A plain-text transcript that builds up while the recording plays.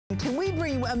Can we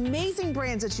bring you amazing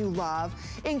brands that you love,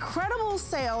 incredible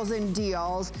sales and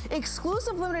deals,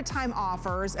 exclusive limited time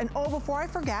offers, and oh, before I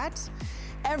forget,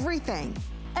 everything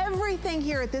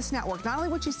here at this network, not only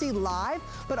what you see live,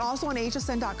 but also on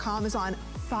hsn.com is on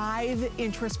 5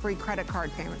 interest-free credit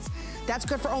card payments. That's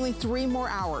good for only 3 more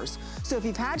hours. So if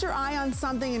you've had your eye on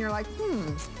something and you're like,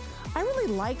 I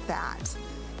really like that,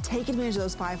 take advantage of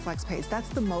those 5 flex pays. That's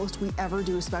the most we ever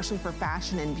do, especially for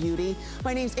fashion and beauty.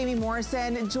 My name's Amy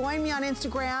Morrison. Join me on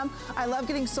Instagram. I love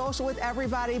getting social with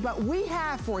everybody, but we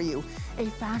have for you a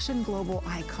fashion global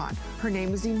icon. Her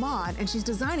name is Iman, and she's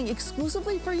designing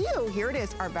exclusively for you. Here it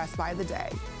is, our best buy of the day.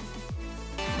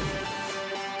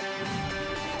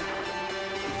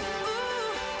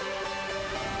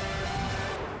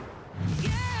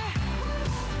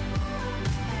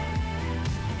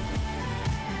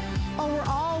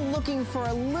 Looking for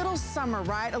a little summer,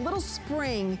 right? A little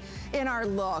spring in our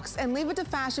looks, and leave it to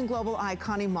fashion global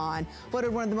icon Iman,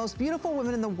 voted one of the most beautiful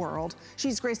women in the world.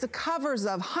 She's graced the covers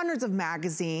of hundreds of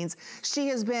magazines. She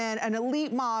has been an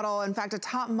elite model, in fact, a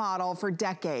top model for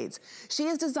decades. She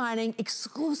is designing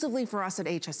exclusively for us at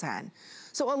HSN.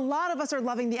 So a lot of us are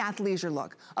loving the athleisure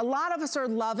look. A lot of us are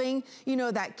loving, you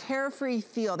know, that carefree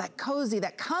feel, that cozy,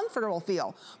 that comfortable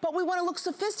feel. But we want to look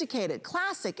sophisticated,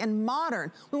 classic, and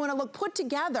modern. We want to look put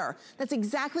together. That's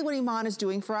exactly what Iman is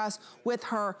doing for us with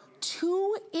her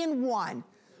 2-in-1.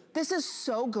 This is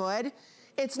so good.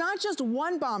 It's not just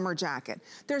one bomber jacket.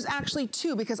 There's actually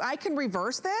 2, because I can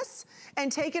reverse this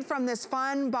and take it from this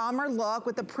fun bomber look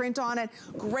with the print on it.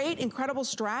 Great, incredible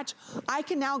stretch. I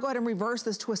can now go ahead and reverse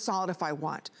this to a solid if I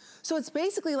want. So it's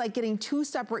basically like getting 2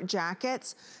 separate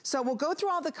jackets. So we'll go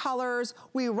through all the colors.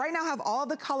 We right now have all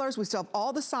the colors. We still have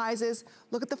all the sizes.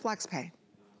 Look at the flex pay.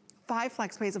 5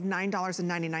 flex pays of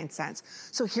 $9.99.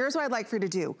 So here's what I'd like for you to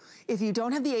do. If you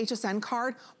don't have the HSN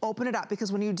card, open it up,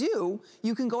 because when you do,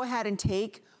 you can go ahead and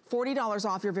take $40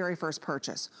 off your very first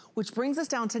purchase, which brings us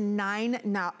down to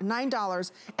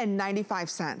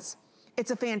 $9.95.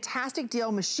 It's a fantastic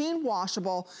deal, machine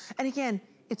washable, and again,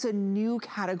 it's a new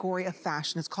category of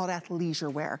fashion. It's called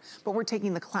athleisure wear. But we're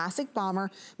taking the classic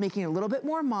bomber, making it a little bit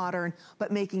more modern,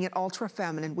 but making it ultra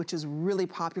feminine, which is really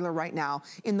popular right now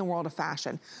in the world of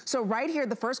fashion. So right here,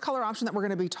 the first color option that we're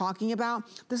gonna be talking about,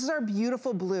 this is our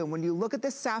beautiful blue. When you look at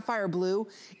this sapphire blue,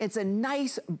 it's a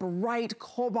nice, bright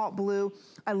cobalt blue.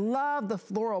 I love the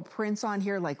floral prints on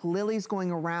here, like lilies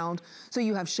going around. So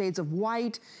you have shades of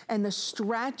white, and the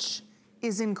stretch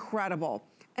is incredible.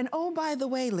 And oh, by the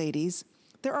way, ladies,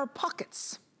 there are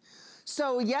pockets.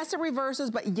 So yes, it reverses,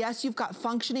 but yes, you've got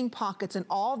functioning pockets and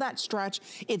all that stretch.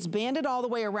 It's banded all the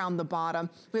way around the bottom.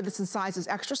 We have this in sizes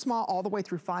extra small all the way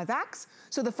through 5X.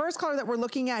 So the first color that we're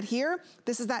looking at here,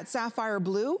 this is that sapphire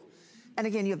blue. And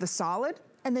again, you have the solid,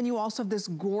 and then you also have this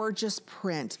gorgeous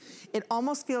print. It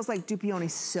almost feels like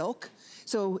Dupioni silk.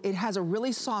 So it has a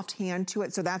really soft hand to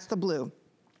it, so that's the blue.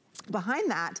 Behind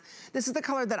that, this is the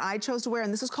color that I chose to wear,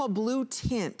 and this is called Blue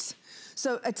Tint.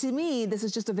 So to me, this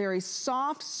is just a very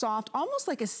soft, almost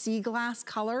like a sea glass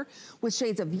color with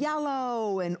shades of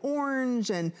yellow and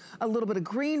orange and a little bit of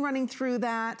green running through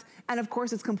that. And of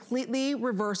course, it's completely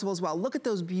reversible as well. Look at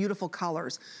those beautiful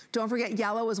colors. Don't forget,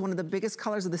 yellow is one of the biggest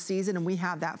colors of the season, and we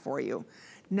have that for you.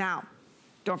 Now,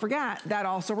 don't forget, that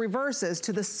also reverses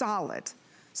to the solid.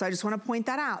 So I just wanna point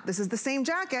that out. This is the same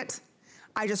jacket,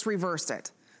 I just reversed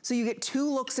it. So you get 2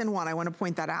 looks in one, I wanna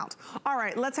point that out. All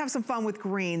right, let's have some fun with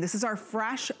green. This is our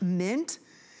fresh mint.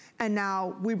 And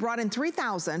now we brought in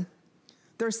 3,000.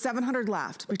 There's 700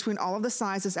 left between all of the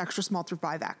sizes, extra small through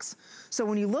 5X. So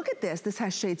when you look at this, this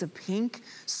has shades of pink,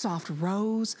 soft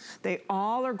rose. They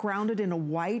all are grounded in a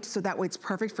white, so that way it's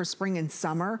perfect for spring and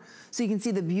summer. So you can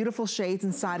see the beautiful shades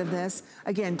inside of this.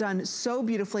 Again, done so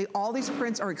beautifully. All these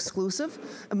prints are exclusive.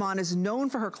 Iman is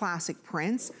known for her classic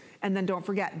prints. And then don't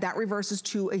forget, that reverses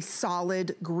to a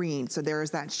solid green. So there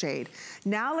is that shade.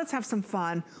 Now let's have some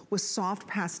fun with soft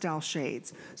pastel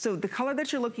shades. So the color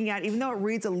that you're looking at, even though it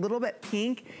reads a little bit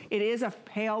pink, it is a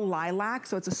pale lilac.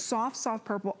 So it's a soft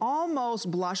purple, almost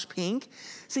blush pink.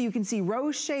 So you can see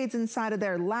rose shades inside of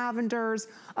there, lavenders,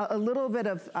 a little bit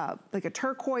of like a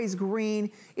turquoise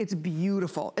green. It's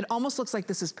beautiful. It almost looks like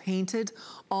this is painted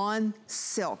on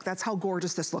silk. That's how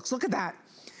gorgeous this looks. Look at that.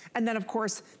 And then of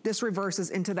course, this reverses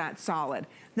into that solid.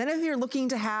 Then if you're looking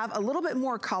to have a little bit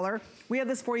more color, we have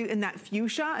this for you in that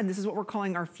fuchsia, and this is what we're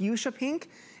calling our fuchsia pink.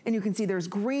 And you can see there's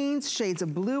greens, shades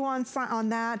of blue on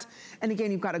that. And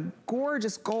again, you've got a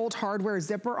gorgeous gold hardware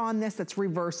zipper on this that's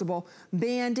reversible,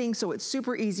 banding, so it's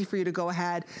super easy for you to go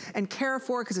ahead and care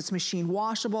for because it's machine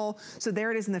washable. So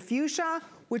there it is in the fuchsia,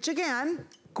 which again,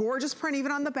 gorgeous print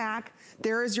even on the back.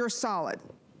 There is your solid.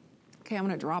 Okay, I'm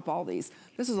gonna drop all these.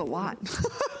 This is a lot.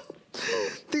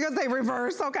 Because they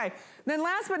reverse, okay. Then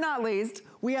last but not least,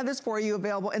 we have this for you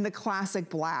available in the classic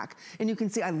black. And you can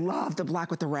see, I love the black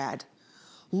with the red.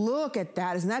 Look at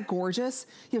that, isn't that gorgeous?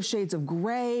 You have shades of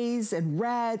grays and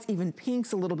reds, even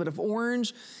pinks, a little bit of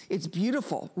orange. It's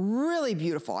beautiful, really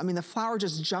beautiful. I mean, the flower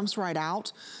just jumps right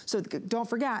out. So don't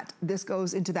forget, this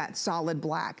goes into that solid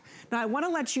black. Now I wanna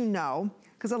let you know,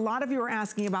 because a lot of you are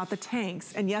asking about the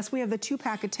tanks. And yes, we have the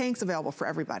 2-pack of tanks available for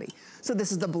everybody. So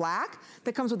this is the black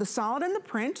that comes with the solid and the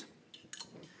print.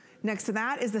 Next to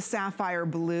that is the sapphire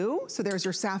blue. So there's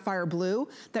your sapphire blue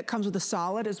that comes with the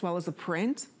solid as well as the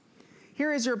print.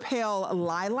 Here is your pale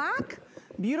lilac,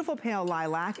 beautiful pale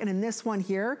lilac. And in this one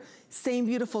here, same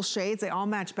beautiful shades. They all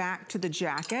match back to the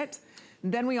jacket.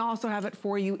 Then we also have it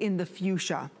for you in the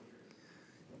fuchsia.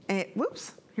 And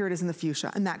whoops, here it is in the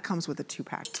fuchsia. And that comes with a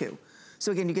 2-pack too.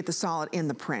 So again, you get the solid in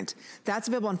the print. That's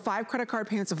available on 5 credit card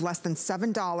payments of less than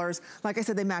 $7. Like I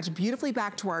said, they match beautifully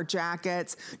back to our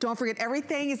jackets. Don't forget,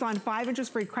 everything is on 5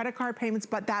 interest-free credit card payments,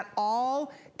 but that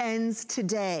all ends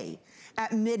today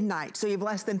at midnight. So you have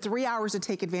less than 3 hours to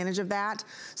take advantage of that.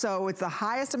 So it's the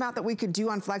highest amount that we could do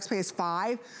on FlexPay is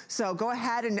 5. So go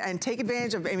ahead and take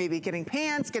advantage of maybe getting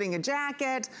pants, getting a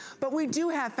jacket. But we do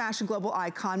have fashion global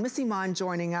icon, Miss Iman,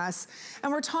 joining us.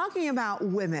 And we're talking about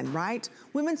women, right?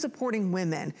 Women supporting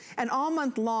women. And all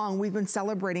month long, we've been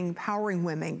celebrating empowering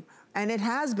women. And it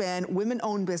has been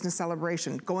women-owned business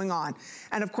celebration going on.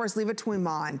 And of course, leave it to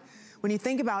Iman. When you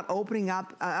think about opening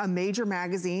up a major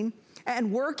magazine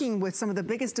and working with some of the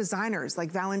biggest designers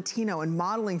like Valentino and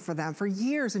modeling for them for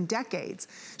years and decades,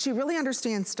 she really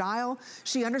understands style,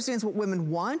 she understands what women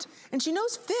want, and she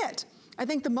knows fit. I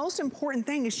think the most important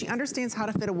thing is she understands how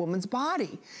to fit a woman's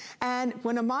body. And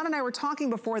when Iman and I were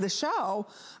talking before the show,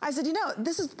 I said, you know,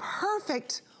 this is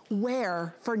perfect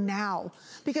wear for now.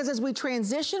 Because as we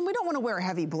transition, we don't want to wear a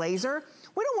heavy blazer.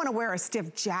 We don't want to wear a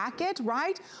stiff jacket,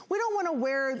 right? We don't want to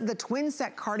wear the twin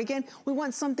set cardigan. We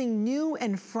want something new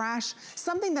and fresh,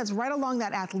 something that's right along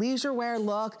that athleisure wear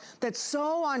look that's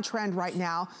so on trend right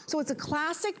now. So it's a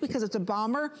classic because it's a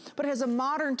bomber, but it has a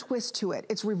modern twist to it.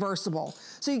 It's reversible.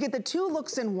 So you get the 2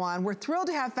 looks in one. We're thrilled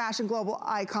to have fashion global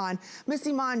icon Miss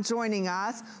Iman joining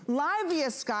us live via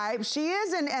Skype. She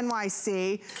is in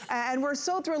NYC, and we're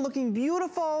so thrilled, looking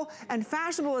beautiful and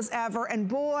fashionable as ever. And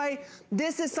boy,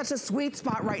 this is such a sweet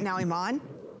spot right now, Iman.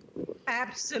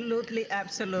 Absolutely,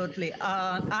 absolutely.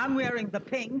 I'm wearing the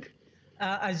pink.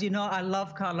 As you know, I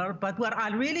love color, but what I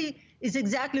really is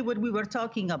exactly what we were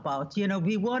talking about. You know,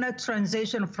 we want to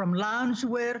transition from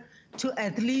loungewear to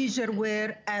athleisure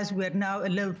wear as we're now,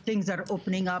 things are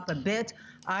opening up a bit.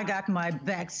 I got my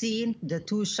vaccine, the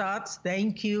 2 shots,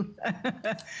 thank you.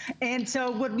 And so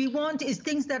what we want is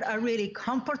things that are really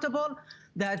comfortable,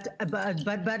 that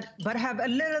but have a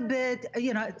little bit,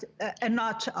 you know, a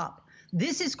notch up.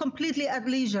 This is completely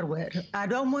athleisure wear. I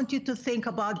don't want you to think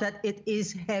about that it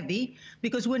is heavy,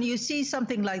 because when you see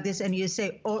something like this and you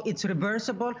say, oh, it's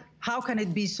reversible, how can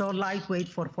it be so lightweight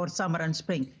for summer and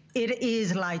spring? It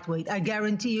is lightweight. I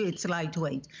guarantee you it's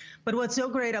lightweight. But what's so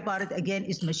great about it, again,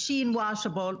 is machine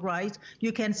washable, right?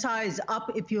 You can size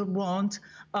up if you want,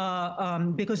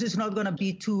 because it's not going to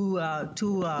be too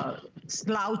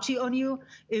slouchy on you.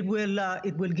 It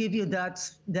will give you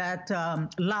that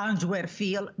loungewear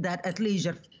feel, that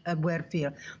athleisure wear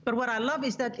feel. But what I love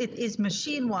is that it is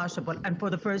machine washable, and for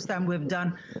the first time we've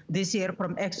done this year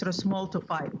from extra small to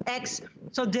 5X.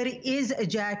 So there is a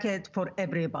jacket for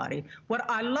everybody. What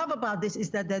I love about this is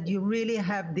that you really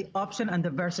have the option and the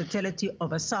versatility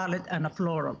of a solid and a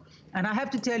floral. And I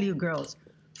have to tell you, girls,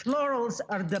 florals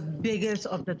are the biggest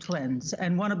of the trends.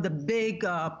 And one of the big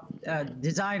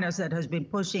designers that has been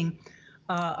pushing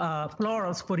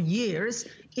florals for years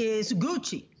is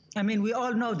Gucci. I mean, we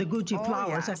all know the Gucci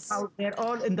flowers, yes, and how they're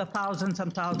all in the thousands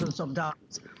and thousands of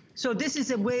dollars. So this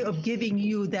is a way of giving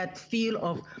you that feel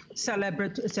of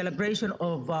celebration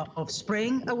of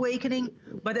spring awakening,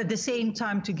 but at the same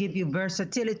time to give you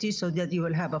versatility so that you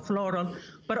will have a floral,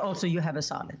 but also you have a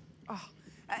solid. Oh,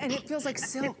 and it feels like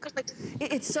silk.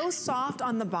 It's so soft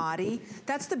on the body.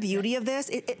 That's the beauty of this.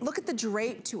 Look at the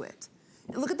drape to it.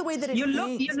 Look at the way that it you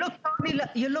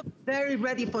look very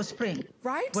ready for spring.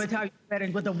 Right? With how you're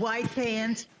wearing, with the white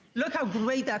pants Look how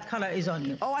great that color is on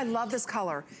you. Oh, I love this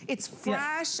color. It's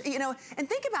fresh, you know, and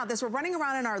think about this. We're running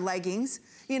around in our leggings.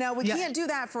 You know, we can't do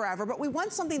that forever, but we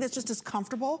want something that's just as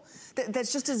comfortable,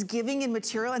 that's just as giving in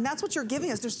material, and that's what you're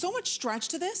giving us. There's so much stretch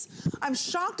to this. I'm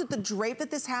shocked at the drape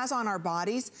that this has on our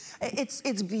bodies.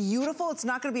 It's beautiful. It's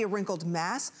not gonna be a wrinkled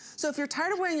mess. So if you're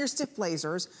tired of wearing your stiff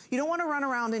blazers, you don't wanna run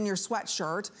around in your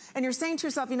sweatshirt, and you're saying to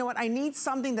yourself, you know what, I need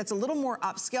something that's a little more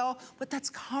upscale, but that's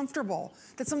comfortable.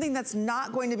 That's something that's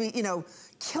not going to be, you know,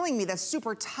 killing me, that's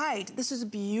super tight. This is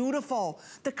beautiful.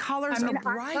 The colors are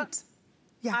bright.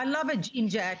 I love a jean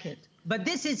jacket, but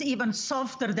this is even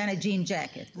softer than a jean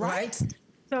jacket, right?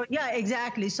 So yeah,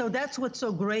 exactly. So that's what's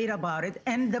so great about it.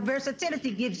 And the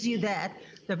versatility gives you that,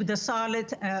 the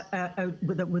solid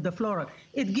with the floral.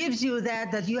 It gives you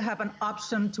that you have an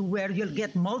option to where you'll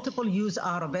get multiple use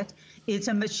out of it. It's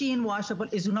a machine washable.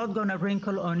 It's not going to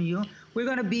wrinkle on you. We're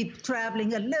going to be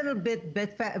traveling a little bit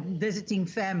visiting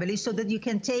family so that you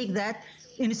can take that.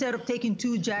 Instead of taking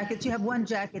 2 jackets, you have 1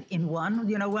 jacket in one.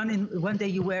 You know, one day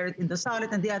you wear it in the solid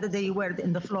and the other day you wear it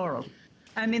in the floral.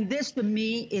 I mean, this to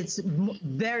me, it's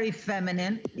very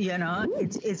feminine, you know.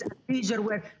 It's athleisure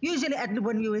wear. Usually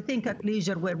when we think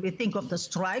athleisure wear, we think of the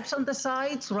stripes on the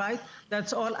sides, right?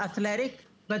 That's all athletic.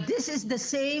 But this is the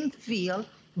same feel,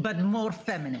 but more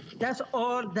feminine. That's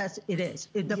all that it is.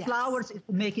 The flowers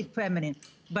make it feminine.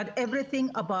 But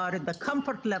everything about it, the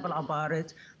comfort level about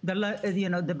it,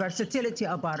 the versatility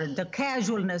about it, the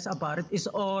casualness about it is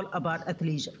all about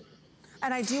athleisure.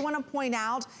 And I do want to point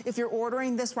out, if you're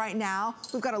ordering this right now,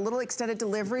 we've got a little extended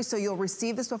delivery, so you'll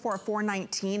receive this before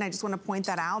 $4.19. I just want to point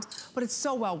that out, but it's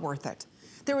so well worth it.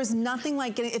 There is nothing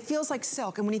like getting, it feels like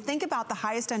silk. And when you think about the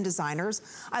highest end designers,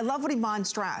 I love what Iman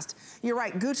stressed. You're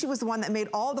right, Gucci was the one that made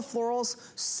all the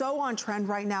florals so on trend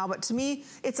right now, but to me,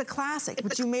 it's a classic,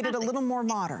 but you made it a little more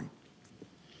modern.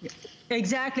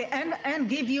 Exactly, and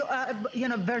give you,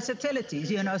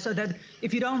 versatilities, so that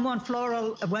if you don't want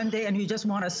floral one day and you just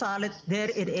want a solid, there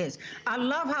it is. I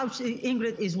love how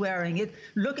Ingrid is wearing it.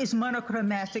 Look, it's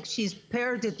monochromatic. She's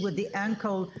paired it with the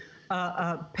ankle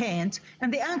pant,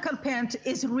 and the ankle pant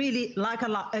is really like a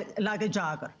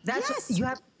jogger. That's you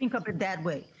have to think of it that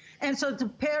way. And so to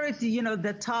pair it,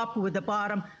 the top with the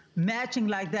bottom matching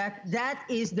like that, that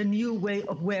is the new way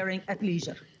of wearing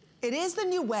athleisure. It is the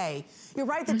new way. You're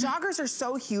right, the joggers are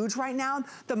so huge right now.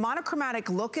 The monochromatic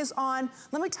look is on.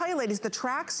 Let me tell you, ladies, the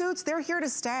tracksuits, they're here to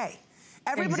stay.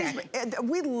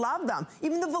 We love them.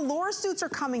 Even the velour suits are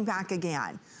coming back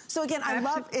again. So again, I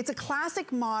love, it's a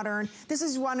classic modern. This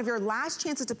is one of your last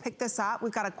chances to pick this up.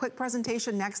 We've got a quick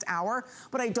presentation next hour,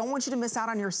 but I don't want you to miss out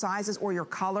on your sizes or your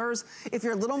colors. If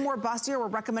you're a little more bustier, we're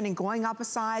recommending going up a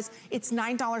size. It's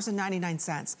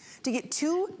 $9.99 to get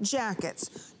 2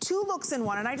 jackets, 2 looks in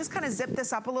one. And I just kind of zip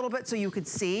this up a little bit so you could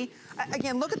see.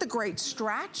 Again, look at the great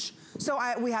stretch. So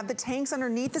we have the tanks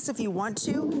underneath this if you want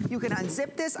to. You can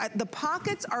unzip this. The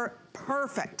pockets are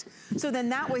perfect. So then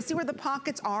that way, see where the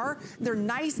pockets are? They're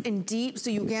nice and deep, so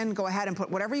you again go ahead and put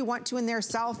whatever you want to in there,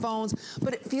 cell phones,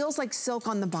 but it feels like silk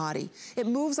on the body. It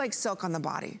moves like silk on the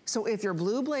body. So if your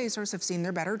blue blazers have seen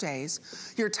their better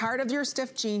days, you're tired of your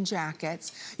stiff jean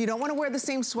jackets, you don't want to wear the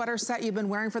same sweater set you've been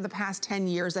wearing for the past 10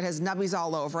 years that has nubbies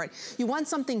all over it. You want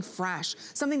something fresh,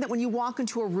 something that when you walk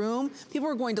into a room, people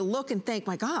are going to look and think,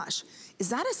 my gosh, is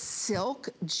that a silk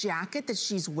jacket that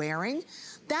she's wearing?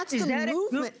 That's the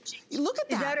movement. Look at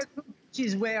that. Is that a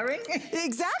she's wearing?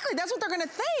 Exactly, that's what they're gonna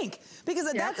think.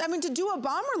 Because that's, I mean, to do a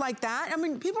bomber like that, I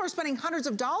mean, people are spending hundreds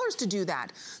of dollars to do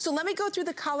that. So let me go through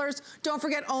the colors. Don't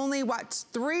forget only, what,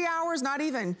 3 hours, not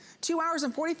even, 2 hours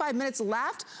and 45 minutes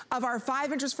left of our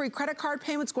 5 interest-free credit card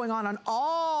payments going on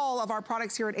all of our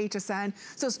products here at HSN.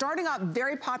 So starting up,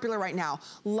 very popular right now.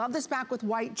 Love this back with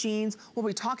white jeans. We'll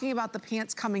be talking about the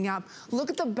pants coming up. Look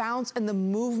at the bounce and the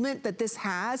movement that this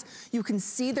has. You can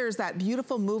see there's that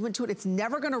beautiful movement to it. It's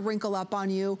never gonna wrinkle up on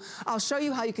you. I'll show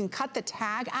you how you can cut the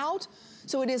tag out.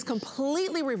 So it is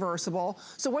completely reversible.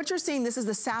 So what you're seeing, this is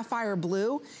the sapphire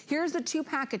blue. Here's the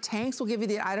 2-pack of tanks. We'll give you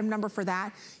the item number for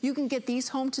that. You can get these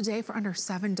home today for under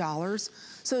 $7.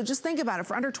 So just think about it.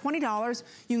 For under $20,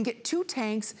 you can get 2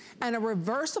 tanks and a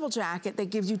reversible jacket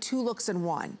that gives you 2 looks in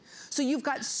one. So you've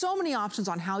got so many options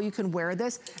on how you can wear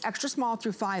this, extra small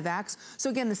through 5X.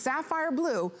 So again, the sapphire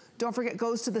blue, don't forget,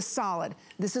 goes to the solid.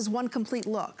 This is one complete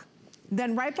look.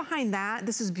 Then right behind that,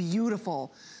 this is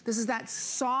beautiful. This is that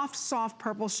soft, soft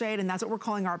purple shade, and that's what we're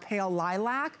calling our pale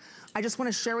lilac. I just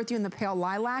wanna share with you in the pale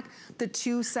lilac, the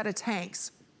 2 set of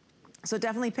tanks. So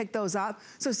definitely pick those up.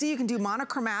 So see, you can do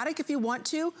monochromatic if you want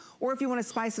to, or if you want to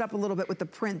spice it up a little bit with the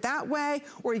print that way,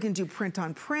 or you can do print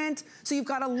on print. So you've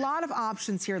got a lot of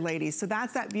options here, ladies. So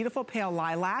that's that beautiful pale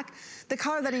lilac. The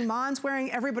color that Iman's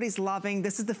wearing, everybody's loving.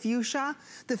 This is the fuchsia.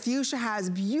 The fuchsia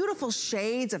has beautiful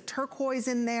shades of turquoise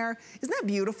in there. Isn't that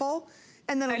beautiful?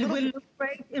 And then it will look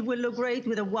great. It will look great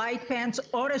with a white pants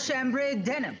or a chambray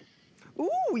denim.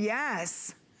 Ooh,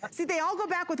 yes. See, they all go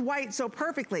back with white so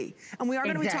perfectly. And we are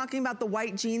gonna be talking about the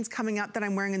white jeans coming up that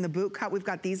I'm wearing in the boot cut. We've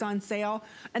got these on sale.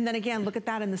 And then again, look at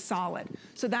that in the solid.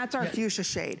 So that's our fuchsia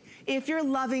shade. If you're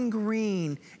loving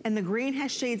green, and the green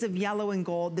has shades of yellow and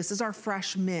gold, this is our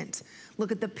fresh mint.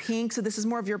 Look at the pink, so this is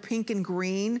more of your pink and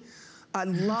green. I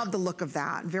love the look of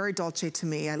that. Very dolce to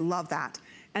me, I love that.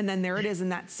 And then there it is in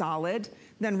that solid.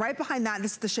 Then right behind that,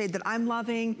 this is the shade that I'm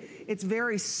loving. It's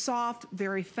very soft,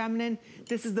 very feminine.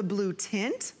 This is the blue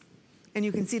tint. And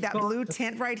you can see that blue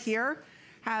tint right here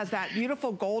has that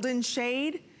beautiful golden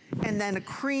shade, and then a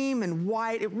cream and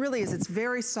white. It really is, it's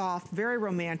very soft, very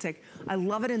romantic. I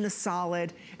love it in the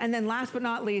solid. And then last but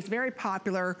not least, very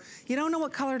popular. You don't know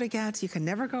what color to get, you can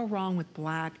never go wrong with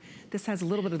black. This has a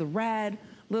little bit of the red,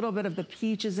 a little bit of the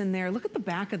peaches in there. Look at the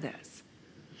back of this.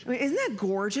 I mean, isn't that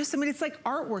gorgeous? I mean, it's like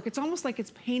artwork. It's almost like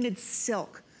it's painted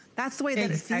silk. That's the way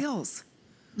that it feels.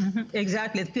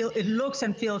 Exactly. It looks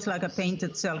and feels like a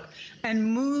painted silk and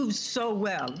moves so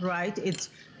well, right? It's,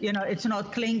 you know, it's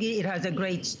not clingy. It has a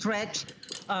great stretch.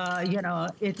 You know,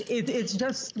 it's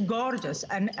just gorgeous,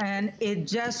 and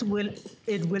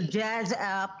it will jazz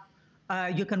up.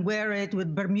 You can wear it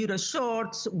with Bermuda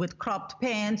shorts, with cropped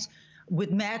pants, with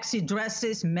maxi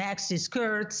dresses, maxi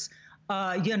skirts.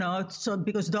 You know, so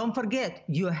because don't forget,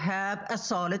 you have a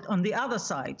solid on the other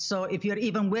side. So if you're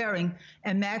even wearing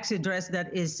a maxi dress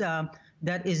that has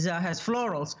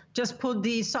florals, just put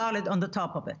the solid on the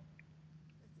top of it.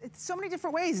 It's so many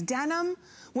different ways. Denim,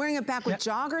 wearing it back with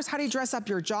joggers. How do you dress up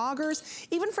your joggers?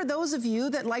 Even for those of you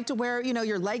that like to wear, you know,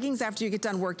 your leggings after you get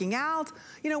done working out,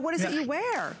 you know, what is it you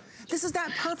wear? This is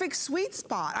that perfect sweet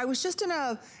spot. I was just in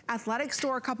a athletic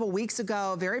store a couple weeks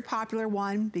ago, a very popular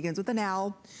one, begins with an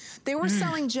L. They were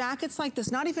selling jackets like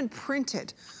this, not even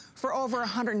printed, for over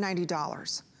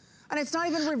 $190. And it's not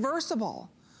even reversible.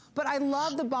 But I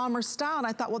love the bomber style, and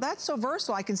I thought, well, that's so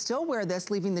versatile. I can still wear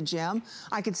this leaving the gym.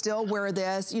 I can still wear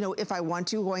this, you know, if I want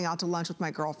to, going out to lunch with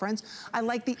my girlfriends. I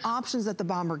like the options that the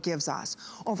bomber gives us.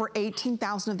 Over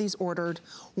 18,000 of these ordered.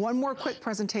 One more quick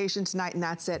presentation tonight, and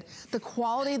that's it. The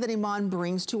quality that Iman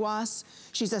brings to us,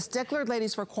 she's a stickler,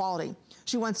 ladies, for quality.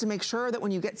 She wants to make sure that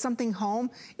when you get something home,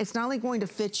 it's not only going to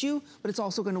fit you, but it's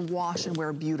also going to wash and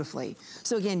wear beautifully.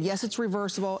 So again, yes, it's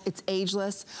reversible, it's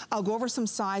ageless. I'll go over some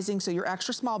sizing. So your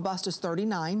extra small bust is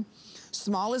 39.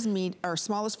 Small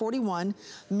is 41,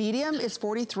 medium is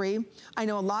 43. I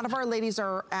know a lot of our ladies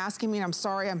are asking me, and I'm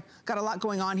sorry, I've got a lot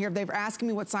going on here. They're asking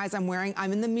me what size I'm wearing.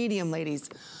 I'm in the medium, ladies.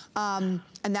 And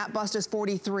that bust is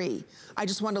 43. I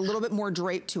just want a little bit more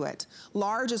drape to it.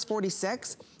 Large is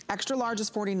 46. Extra large is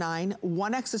 49,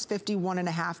 1X is 51.5,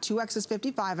 2X is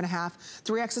 55.5,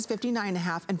 3X is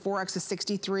 59.5, and 4X is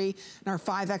 63, and our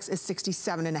 5X is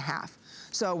 67.5.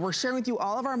 So we're sharing with you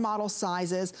all of our model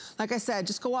sizes. Like I said,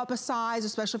 just go up a size,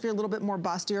 especially if you're a little bit more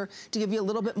bustier, to give you a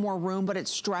little bit more room, but it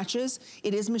stretches.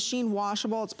 It is machine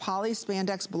washable. It's poly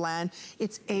spandex blend.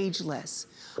 It's ageless.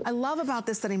 I love about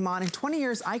this that Iman, in 20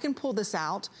 years, I can pull this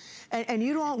out, and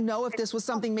you don't know if this was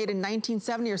something made in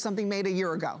 1970 or something made a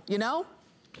year ago, you know?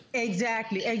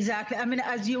 Exactly, exactly. I mean,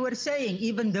 as you were saying,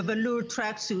 even the velour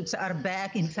tracksuits are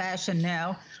back in fashion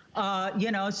now.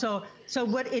 You know, so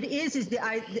what it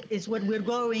is what we're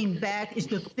going back is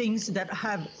the things that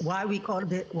have why we call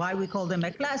them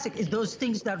a classic, is those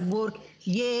things that work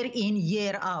year in,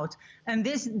 year out. And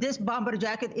this bomber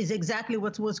jacket is exactly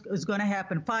what is going to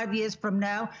happen. 5 years from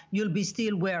now, you'll be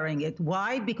still wearing it.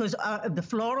 Why? Because the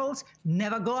florals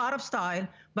never go out of style,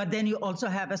 but then you also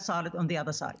have a solid on the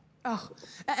other side. Oh,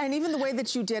 and even the way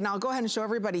that you did, and I'll go ahead and show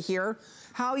everybody here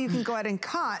how you can go ahead and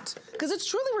cut, because it's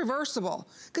truly reversible.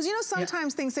 Because you know,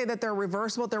 sometimes things say that they're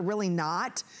reversible, they're really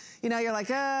not. You know, you're like,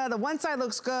 the one side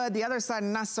looks good, the other side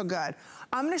not so good.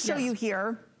 I'm gonna show you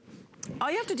here.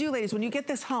 All you have to do, ladies, when you get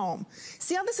this home,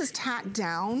 see how this is tacked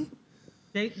down?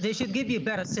 They should give you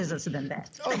better scissors than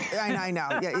that. Oh, I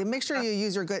know, yeah, make sure you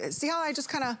use your good, see how I just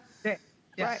kind of,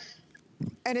 right,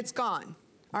 and it's gone.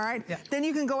 All right, then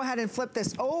you can go ahead and flip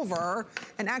this over,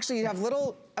 and actually you have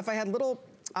little, if I had little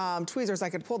tweezers, I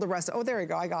could pull the rest. Oh, there you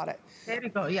go, I got it. There you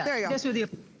go, yeah. There you go. Just with your,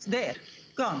 there,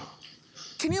 gone.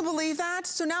 Can you believe that?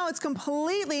 So now it's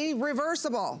completely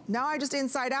reversible. Now I just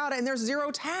inside out and there's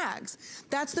 0 tags.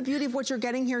 That's the beauty of what you're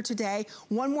getting here today.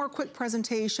 One more quick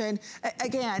presentation.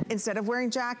 Again, instead of wearing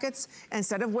jackets,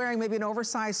 instead of wearing maybe an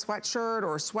oversized sweatshirt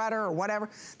or sweater or whatever,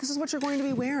 this is what you're going to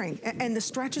be wearing. And the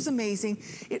stretch is amazing.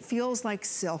 It feels like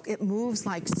silk. It moves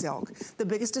like silk. The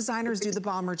biggest designers do the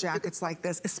bomber jackets like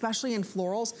this, especially in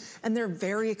florals, and they're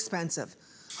very expensive.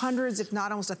 Hundreds, if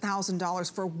not almost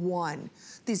 $1,000 for one.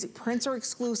 These prints are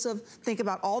exclusive. Think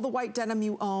about all the white denim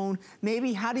you own.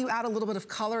 Maybe how do you add a little bit of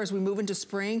color as we move into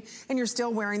spring and you're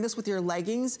still wearing this with your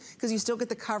leggings because you still get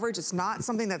the coverage. It's not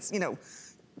something that's, you know,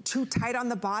 too tight on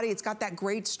the body. It's got that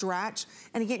great stretch.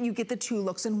 And again, you get the 2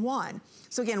 looks in one.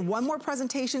 So again, one more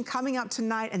presentation coming up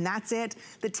tonight and that's it.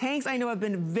 The tanks I know have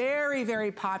been very,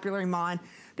 very popular, Iman,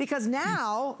 because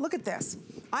now, look at this.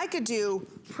 I could do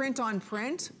print on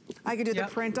print. I could do the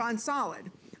print on solid.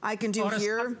 I can do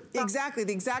here, exactly,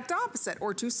 the exact opposite,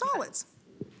 or 2 solids.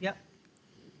 Yep.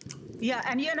 Yeah,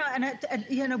 and you know, and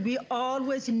you know, we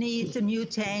always need the new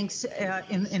tanks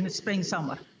in the spring,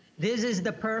 summer. This is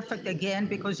the perfect, again,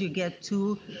 because you get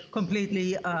 2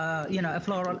 completely, you know, a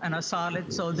floral and a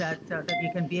solid, so that that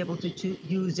you can be able to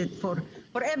use it for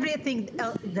everything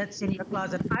else that's in your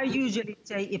closet. I usually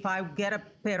say if I get a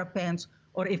pair of pants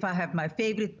or if I have my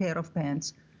favorite pair of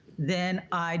pants, then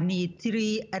I need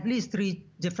at least three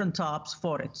different tops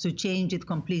for it to change it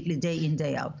completely day in,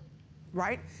 day out.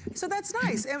 Right? So that's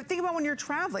nice. And think about when you're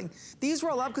traveling. These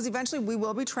roll up because eventually we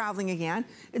will be traveling again.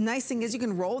 The nice thing is you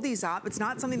can roll these up. It's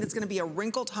not something that's going to be a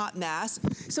wrinkled hot mess.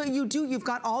 So you've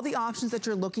got all the options that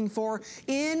you're looking for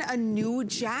in a new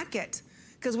jacket.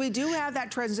 Because we do have that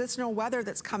transitional weather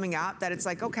that's coming up that it's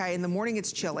like, okay, in the morning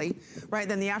it's chilly, right?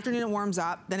 Then the afternoon it warms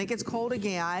up, then it gets cold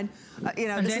again. You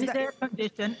know, and then it's air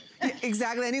conditioned.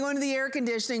 Exactly, then you go into the air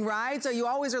conditioning, right? So you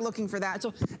always are looking for that.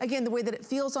 So again, the way that it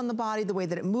feels on the body, the way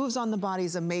that it moves on the body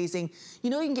is amazing. You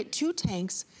know, you can get 2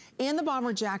 tanks and the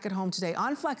bomber jacket home today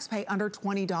on FlexPay under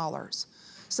 $20.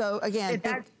 So again,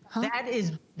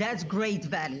 that's great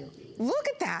value. Look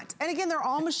at that. And again, they're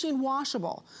all machine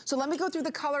washable. So let me go through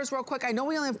the colors real quick. I know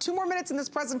we only have 2 more minutes in this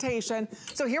presentation.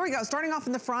 So here we go. Starting off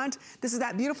in the front, this is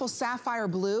that beautiful sapphire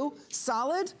blue,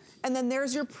 solid. And then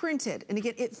there's your printed. And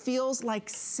again, it feels like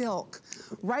silk.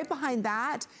 Right behind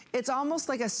that, it's almost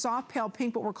like a soft pale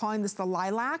pink, but we're calling this the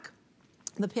lilac,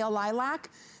 the pale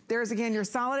lilac. There's again your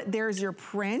solid, there's your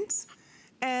print.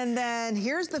 And then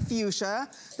here's the fuchsia.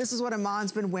 This is what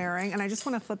Iman's been wearing. And I just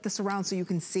want to flip this around so you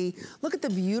can see. Look at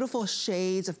the beautiful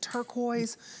shades of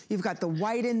turquoise. You've got the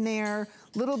white in there,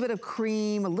 a little bit of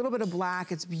cream, a little bit of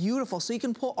black. It's beautiful. So you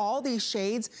can pull all these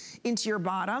shades into your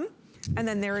bottom. And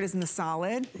then there it is in the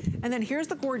solid. And then here's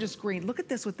the gorgeous green. Look at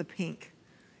this with the pink.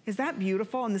 Is that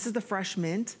beautiful? And this is the fresh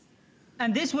mint.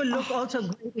 And this will look also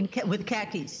great with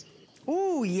khakis.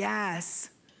 Oh, yes.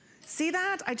 See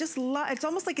that? I just love, it's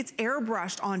almost like it's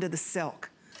airbrushed onto the silk.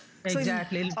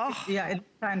 Exactly. So yeah, it's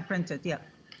hand printed, yeah.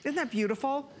 Isn't that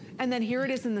beautiful? And then here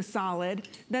it is in the solid.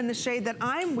 Then the shade that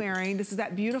I'm wearing, this is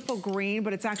that beautiful green,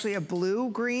 but it's actually a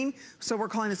blue green. So we're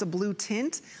calling this a blue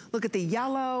tint. Look at the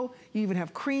yellow. You even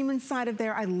have cream inside of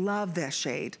there. I love this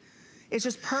shade. It's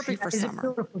just perfect for summer. It's a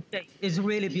beautiful shade. It's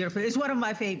really beautiful. It's one of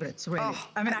my favorites, really. Oh,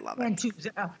 I mean, I can't choose.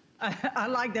 I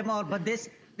like them all, but this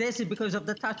is because of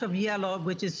the touch of yellow,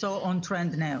 which is so on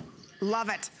trend now. Love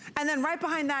it. And then right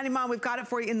behind that, Iman, we've got it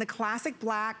for you in the classic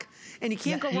black, and you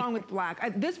can't go wrong with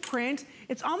black. This print,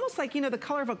 it's almost like, you know, the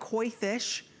color of a koi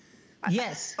fish.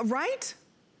 Yes. Right?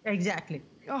 Exactly.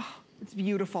 Oh, it's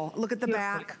beautiful. Look at the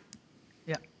back.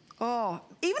 Yeah. Oh,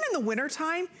 even in the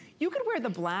wintertime, you could wear the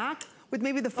black with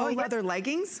maybe the faux leather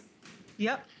leggings.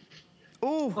 Yep.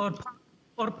 Oh.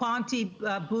 Or Ponte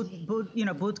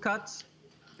boot cuts.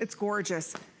 It's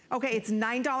gorgeous. Okay, it's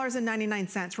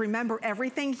 $9.99. Remember,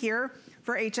 everything here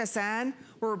for HSN,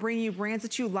 where we're bringing you brands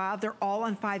that you love, they're all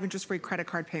on 5 interest-free credit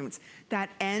card payments. That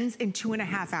ends in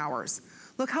 2.5 hours.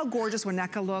 Look how gorgeous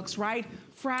Wineka looks, right?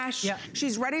 Fresh. Yeah.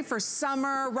 She's ready for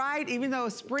summer, right? Even though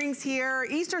spring's here.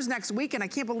 Easter's next week, and I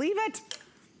can't believe it.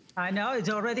 I know, it's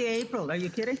already April. Are you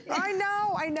kidding? I know.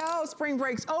 Spring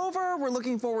break's over. We're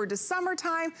looking forward to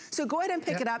summertime. So go ahead and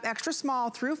pick it up, extra small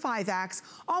through 5X,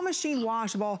 all machine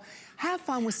washable. Have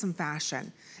fun with some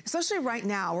fashion. Especially right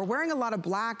now, we're wearing a lot of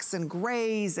blacks and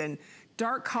grays and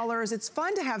dark colors. It's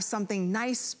fun to have something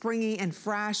nice, springy, and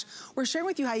fresh. We're sharing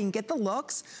with you how you can get the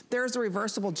looks. There's a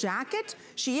reversible jacket.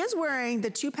 She is wearing the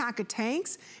 2-pack of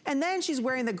tanks, and then she's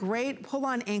wearing the great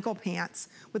pull-on ankle pants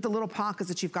with the little pockets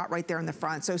that you've got right there in the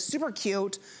front. So super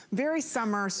cute, very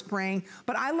summer, spring.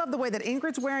 But I love the way that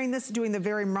Ingrid's wearing this, doing the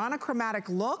very monochromatic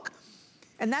look.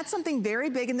 And that's something very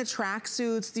big in the track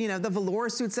suits, you know, the velour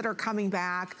suits that are coming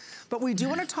back. But we do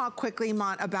want to talk quickly,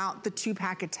 Iman, about the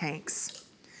 2-pack of tanks.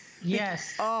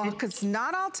 Yes. Oh, because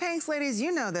not all tanks, ladies,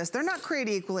 you know this, they're not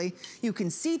created equally. You can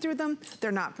see through them.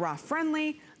 They're not bra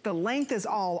friendly. The length is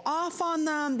all off on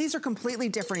them. These are completely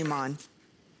different, Iman.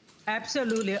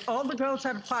 Absolutely. All the girls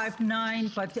are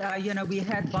 5'9", but, you know, we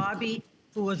had Bobby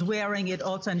who was wearing it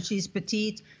also, and she's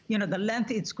petite. You know, the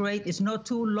length is great. It's not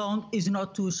too long. It's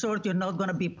not too short. You're not going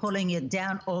to be pulling it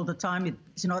down all the time.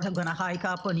 It's not going to hike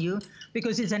up on you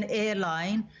because it's an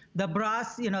airline. The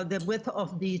bras, you know, the width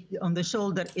of on the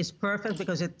shoulder is perfect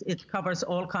because it covers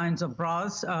all kinds of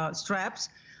bras, straps.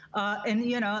 And,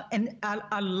 you know, and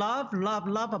I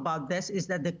love about this is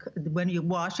that when you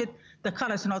wash it, the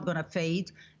color is not going to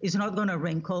fade. It's not going to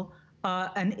wrinkle.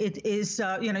 And it is,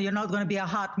 you know, you're not going to be a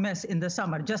hot mess in the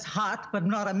summer, just hot, but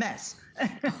not a mess.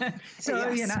 So,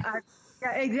 yes. You know,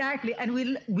 yeah, exactly. And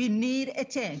we need a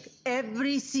tank.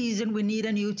 Every season we need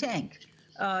a new tank,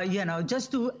 you know,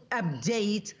 just to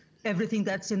update everything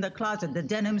that's in the closet, the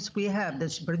denims we have,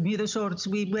 the Bermuda shorts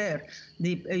we wear,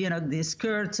 you know, the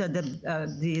skirts,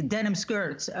 the denim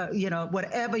skirts, you know,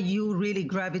 whatever you really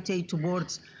gravitate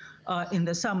towards in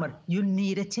the summer, you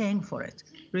need a tank for it,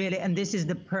 really. And this is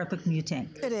the perfect new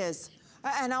tank. It is.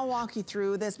 And I'll walk you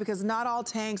through this because not all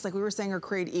tanks, like we were saying, are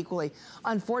created equally.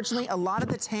 Unfortunately, a lot of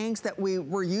the tanks that we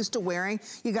were used to wearing,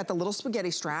 you got the little spaghetti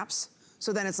straps.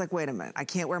 So then it's like, wait a minute, I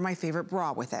can't wear my favorite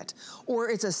bra with it. Or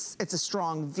it's a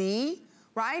strong V,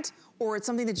 right? Or it's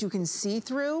something that you can see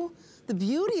through. The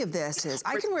beauty of this is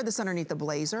I can wear this underneath the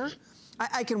blazer.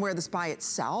 I can wear this by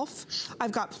itself.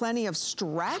 I've got plenty of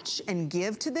stretch and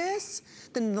give to this.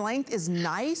 The length is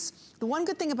nice. The one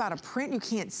good thing about a print, you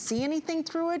can't see anything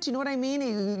through it. You know what I mean?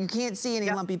 You can't see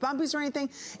any lumpy bumpies or anything.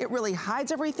 It really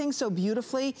hides everything so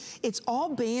beautifully. It's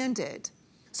all banded.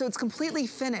 So it's completely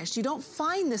finished. You don't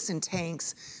find this in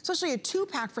tanks, especially a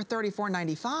 2-pack for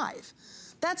 $34.95.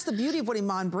 That's the beauty of what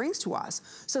Iman brings to us.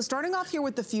 So starting off here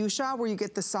with the fuchsia, where you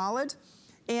get the solid,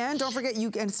 and don't forget,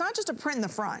 and it's not just a print in the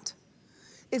front.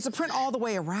 It's a print all the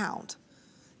way around.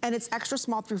 And it's extra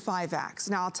small through 5X.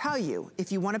 Now I'll tell you,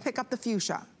 if you want to pick up the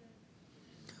fuchsia,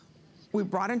 we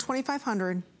brought in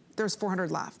 2,500, there's 400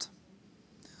 left.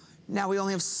 Now we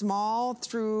only have small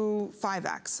through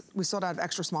 5X. We sold out of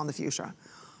extra small in the fuchsia.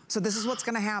 So this is what's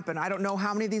gonna happen. I don't know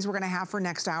how many of these we're gonna have for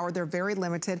next hour. They're very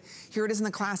limited. Here it is in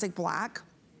the classic black.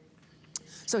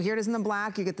 So here it is in the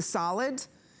black, you get the solid,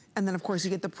 and then of course you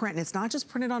get the print. And it's not just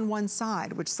printed on one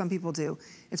side, which some people do.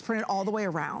 It's printed all the way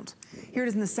around. Here it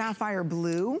is in the sapphire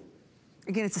blue.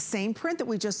 Again, it's the same print that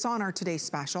we just saw in our today's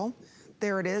special.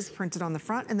 There it is, printed on the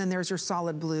front, and then there's your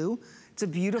solid blue. It's a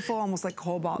beautiful, almost like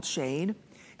cobalt shade.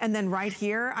 And then right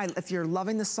here, if you're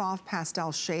loving the soft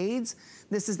pastel shades,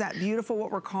 this is that beautiful,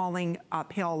 what we're calling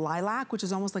pale lilac, which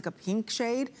is almost like a pink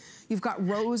shade. You've got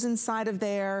rose inside of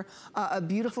there, a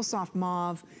beautiful soft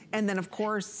mauve, and then of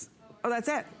course, oh, that's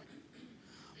it.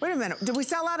 Wait a minute, did we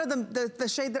sell out of the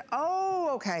shade that, oh,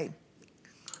 okay.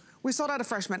 We sold out of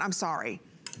freshman, I'm sorry.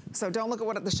 So don't look at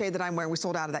what the shade that I'm wearing, we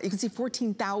sold out of that. You can see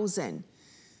 14,000.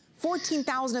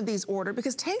 14,000 of these ordered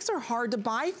because tanks are hard to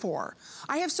buy for.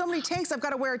 I have so many tanks, I've got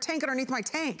to wear a tank underneath my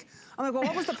tank. I'm like, well,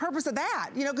 what was the purpose of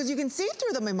that? You know, because you can see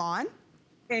through them, Iman.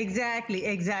 Exactly.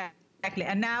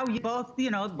 And now you both, you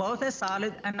know, both a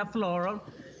solid and a floral.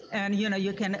 And, you know,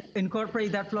 you can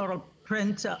incorporate that floral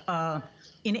print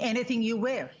in anything you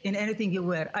wear, you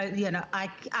know,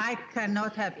 I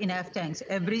cannot have enough tanks.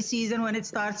 Every season when it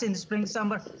starts in spring,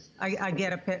 summer, I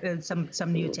get some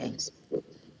new tanks.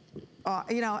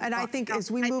 You know, and I think as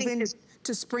we move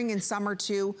into spring and summer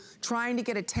too, trying to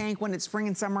get a tank when it's spring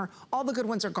and summer, all the good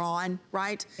ones are gone,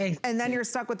 right? Exactly. And then you're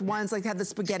stuck with ones like have the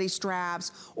spaghetti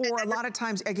straps, or a lot of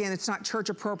times, again, it's not church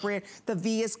appropriate. The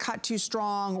V is cut too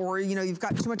strong, or you know, you've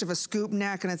got too much of a scoop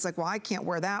neck, and it's like, well, I can't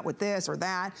wear that with this or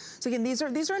that. So again, these are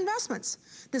investments.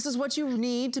 This is what you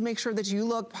need to make sure that you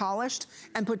look polished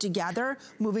and put together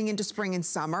moving into spring and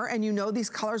summer, and you know these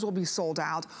colors will be sold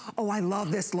out. Oh, I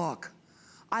love this look.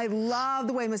 I love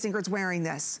the way Miss Ingrid's wearing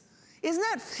this. Isn't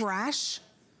that fresh?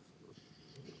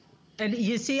 And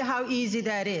you see how easy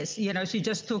that is. You know, she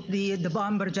just took the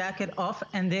bomber jacket off,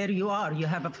 and there you are. You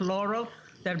have a floral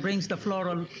that brings the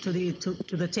floral to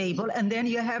the table. And then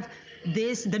you have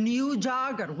the new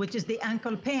jogger, which is the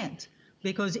ankle pant,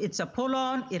 because it's a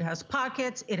pull-on, it has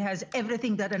pockets, it has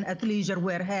everything that an athleisure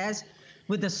wear has,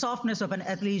 with the softness of an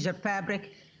athleisure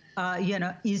fabric. You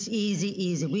know, is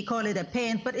easy. We call it a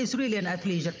pant, but it's really an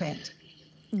athleisure pant.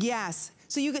 Yes.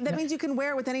 So that means you can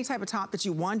wear it with any type of top that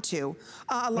you want to.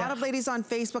 A lot of ladies on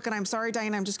Facebook, and I'm sorry,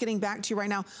 Diana, I'm just getting back to you right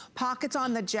now. Pockets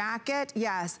on the jacket,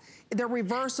 yes. They're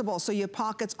reversible, so you have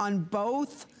pockets on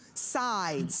both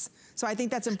sides. So I think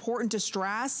that's important to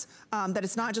stress, that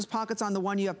it's not just pockets on the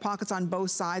one, you have pockets on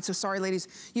both sides. So sorry,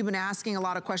 ladies, you've been asking a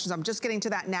lot of questions. I'm just getting to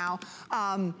that now.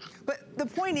 But the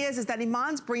point is that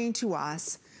Iman's bringing to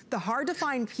us the hard to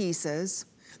find pieces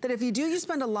that if you do, you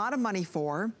spend a lot of money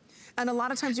for, and a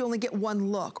lot of times you only get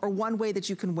one look or one way that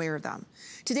you can wear them.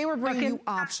 Today we're bringing you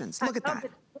options. Look at that.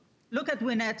 Look at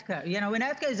Winnetka. You know,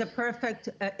 Winnetka is a perfect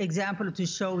example to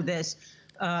show this.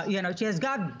 You know, she has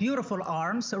got beautiful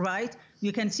arms, right?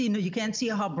 You can see, you can't see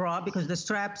her bra because the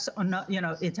straps are not, you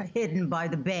know, it's hidden by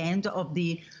the band of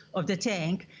the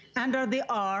tank. Under the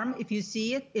arm, if you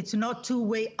see it, it's not too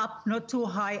way up, not too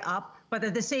high up, but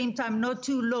at the same time, not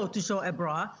too low to show a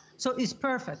bra. So it's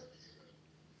perfect.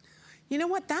 You know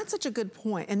what? That's such a good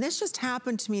point. And this just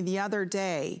happened to me the other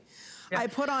day. I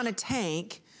put on a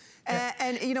tank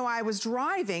and you know, I was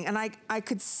driving and I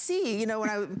could see, you know,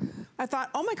 and I thought,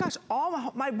 oh my gosh,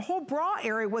 my whole bra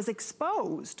area was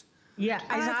exposed. Yeah,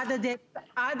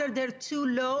 either they're too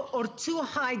low or too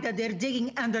high that they're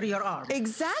digging under your arm.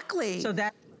 Exactly. So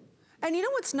that. And you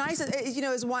know what's nice, you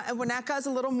know, is Winnetka's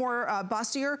a little more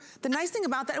bustier. The nice thing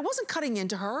about that, it wasn't cutting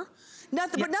into her.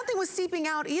 Nothing, but nothing was seeping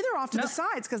out either off to the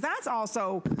sides, because that's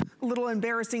also a little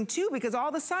embarrassing too, because all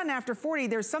of a sudden after 40,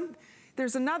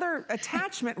 there's another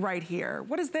attachment right here.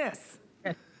 What is this?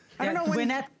 I don't know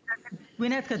when.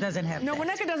 Winnetka doesn't have No, that.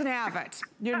 Winnetka doesn't have it.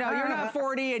 You know, you're not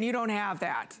 40 and you don't have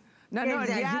that. No,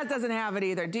 exactly. Yaz doesn't have it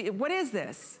either. What is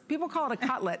this? People call it a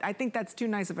cutlet. I think that's too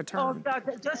nice of a term. Oh, God,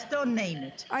 just don't name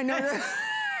it. I know that.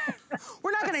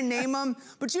 We're not gonna name them,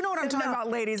 but you know what I'm talking about,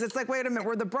 ladies. It's like, wait a minute,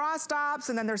 where the bra stops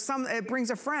and then there's it brings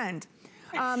a friend.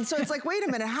 So it's like, wait a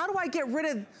minute, how do I get rid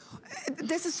of,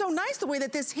 this is so nice the way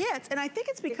that this hits. And I think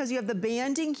it's because you have the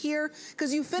banding here,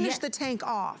 because you finish the tank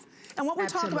off. And what we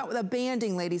talk about with the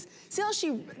banding, ladies, see how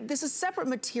this is separate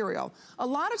material. A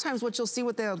lot of times what you'll see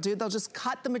what they'll do, they'll just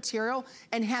cut the material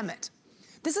and hem it.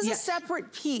 This is a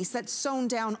separate piece that's sewn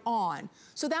down on.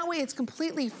 So that way it's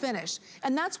completely finished.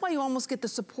 And that's why you almost get the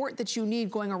support that you need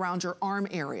going around your arm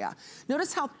area.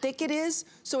 Notice how thick it is.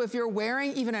 So if you're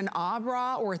wearing even an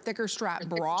bra or a thicker strap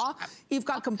bra, you've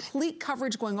got complete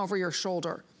coverage going over your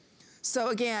shoulder. So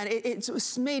again,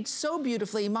 it's made so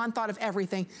beautifully. Iman thought of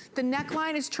everything. The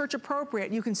neckline is church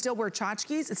appropriate. You can still wear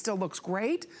tchotchkes. It still looks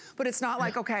great, but it's not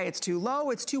like, okay, it's too low,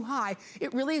 it's too high.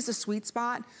 It really is a sweet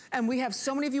spot. And we have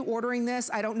so many of you ordering this.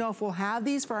 I don't know if we'll have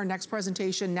these for our next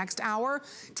presentation next hour.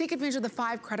 Take advantage of the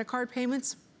 5 credit card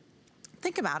payments.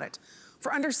 Think about it.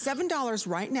 For under $7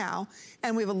 right now,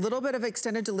 and we have a little bit of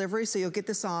extended delivery, so you'll get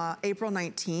this on April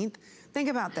 19th. Think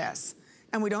about this.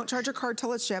 And we don't charge a card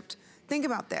till it's shipped. Think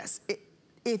about this.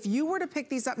 If you were to pick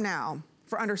these up now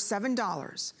for under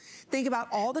 $7, think about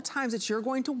all the times that you're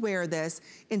going to wear this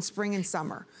in spring and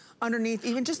summer. Underneath,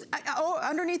 even just,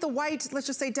 underneath a white, let's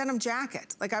just say denim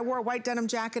jacket. Like I wore a white denim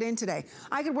jacket in today.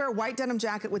 I could wear a white denim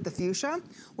jacket with the fuchsia,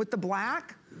 with the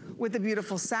black, with the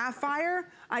beautiful sapphire.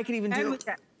 I could even do,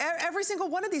 every single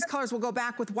one of these colors will go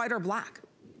back with white or black.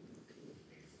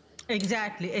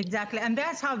 Exactly, exactly. And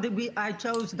that's how I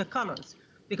chose the colors.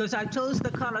 Because I chose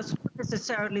the colors not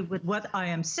necessarily with what I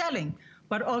am selling,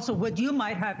 but also what you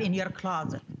might have in your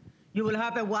closet. You will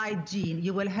have a white jean,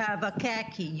 you will have a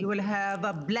khaki, you will have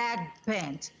a black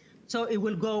pant. So it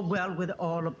will go well with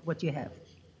all of what you have.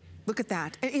 Look at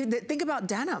that. And think about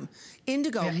denim.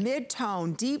 Indigo,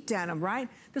 mid-tone, deep denim, right?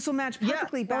 This will match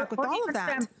perfectly back with all of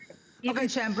that. Even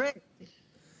chambray.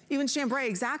 Even chambray,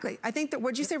 exactly. I think that,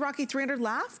 what'd you say, Rocky, 300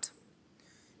 left?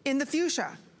 In the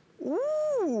fuchsia.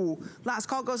 Ooh, last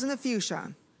call goes in the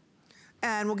fuchsia.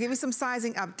 And we'll give you some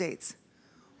sizing updates.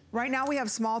 Right now we have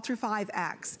small through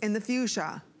 5X in the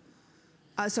fuchsia.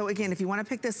 So again, if you wanna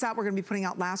pick this up, we're gonna be putting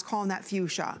out last call in that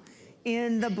fuchsia.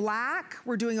 In the black,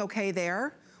 we're doing okay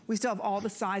there. We still have all the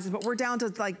sizes, but we're down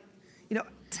to like, you know,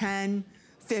 10,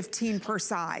 15 per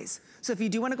size. So if you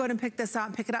do wanna go ahead and pick this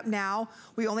up, pick it up now.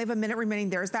 We only have a minute remaining.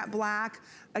 There's that black.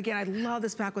 Again, I love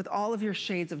this back with all of your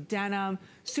shades of denim,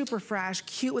 super fresh,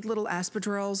 cute with little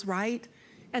espadrilles, right?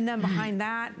 And then behind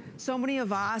that, so many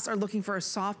of us are looking for a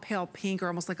soft pale pink or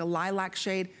almost like a lilac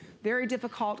shade. Very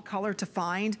difficult color to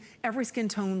find. Every skin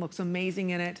tone looks amazing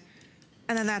in it.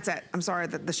 And then that's it. I'm sorry,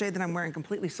 the shade that I'm wearing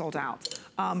completely sold out.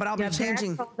 But I'll be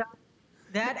changing.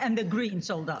 That and the green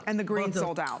sold out. And the green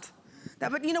sold out.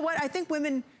 But you know what? I think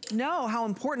women know how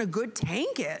important a good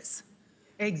tank is.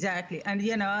 Exactly, and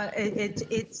you know,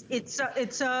 it's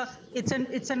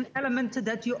an element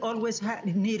that you always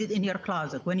needed in your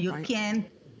closet when you can't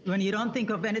when you don't think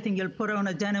of anything, you'll put on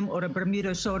a denim or a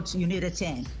Bermuda shorts, you need a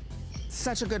tan.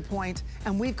 Such a good point,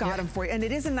 and we've got them for you. And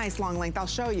it is a nice long length, I'll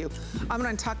show you. I'm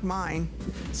gonna untuck mine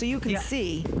so you can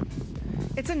see.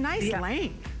 It's a nice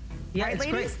length, right, it's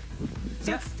ladies? Great.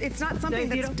 So it's not something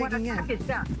that's digging in. Tuck it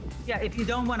down. Yeah, if you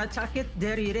don't want to tuck it,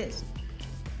 there it is.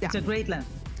 It's a great length.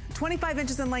 25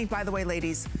 inches in length, by the way,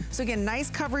 ladies. So again, nice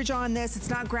coverage on this. It's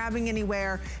not grabbing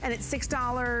anywhere, and it's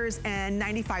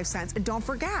 $6.95. And don't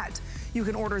forget, you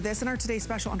can order this in our today's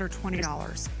special under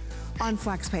 $20 on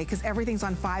FlexPay, because everything's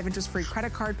on 5 interest-free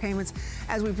credit card payments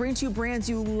as we bring to you brands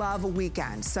you love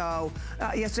weekend. So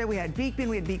yesterday we had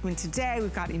Beekman today,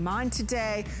 we've got Iman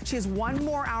today. She has one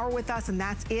more hour with us, and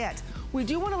that's it. We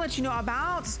do want to let you know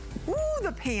about,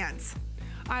 the pants.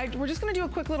 We're just gonna do a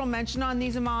quick little mention on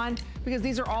these, Iman, because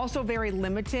these are also very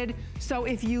limited. So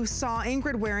if you saw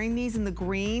Ingrid wearing these in the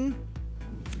green,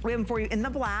 we have them for you in the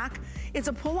black. It's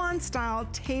a pull-on style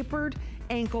tapered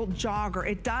ankle jogger.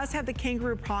 It does have the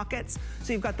kangaroo pockets,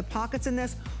 so you've got the pockets in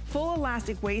this. Full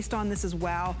elastic waist on this as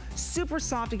well. Super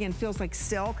soft, again, feels like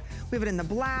silk. We have it in the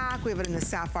black, we have it in the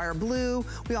sapphire blue.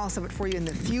 We also have it for you in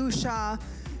the fuchsia.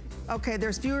 Okay,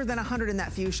 there's fewer than 100 in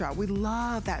that fuchsia. We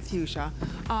love that fuchsia.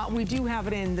 We do have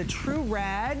it in the true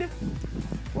red.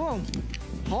 Whoa,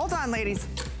 hold on, ladies.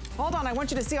 Hold on, I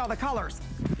want you to see all the colors.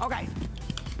 Okay.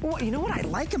 Well, you know what I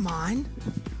like them on?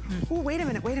 Oh, wait a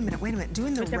minute.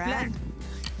 Doing the red.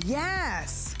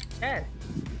 Yes. Yes.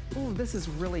 Oh, this is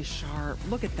really sharp.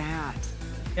 Look at that.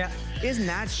 Yeah. Isn't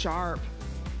that sharp?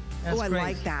 Oh, I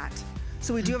like that.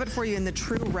 So we do have it for you in the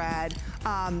true red.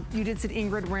 You did see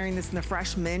Ingrid wearing this in the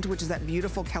fresh mint, which is that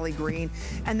beautiful Kelly green.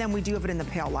 And then we do have it in the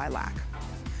pale lilac.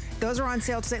 Those are on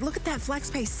sale today. Look at that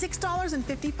FlexPay,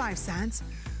 $6.55.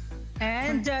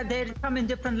 And they come in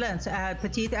different lengths,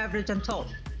 petite, average, and tall.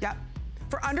 Yep.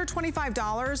 For under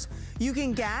 $25, you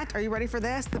can get, are you ready for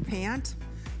this? The pant.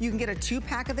 You can get a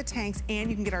 2-pack of the tanks, and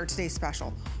you can get our today's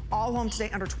special. All home today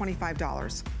under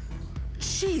 $25.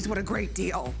 Jeez, what a great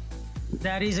deal.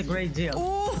 That is a great deal.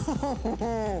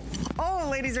 Oh,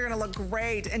 ladies are gonna look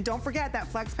great. And don't forget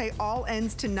that FlexPay all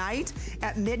ends tonight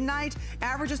at midnight.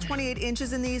 Average is 28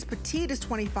 inches in these, petite is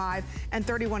 25, and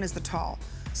 31 is the tall.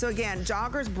 So again,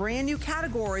 joggers, brand new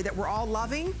category that we're all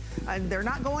loving. They're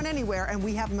not going anywhere, and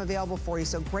we have them available for you.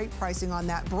 So great pricing on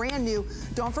that, brand new.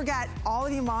 Don't forget, all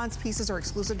of Iman's pieces are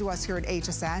exclusive to us here at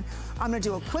HSN. I'm gonna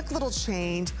do a quick little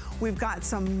change. We've got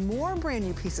some more brand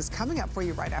new pieces coming up for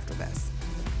you right after this.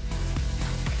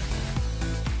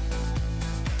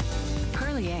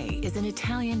 Perlier is an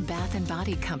Italian bath and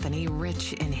body company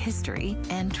rich in history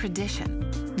and tradition.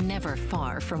 Never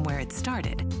far from where it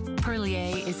started,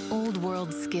 Perlier is old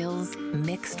world skills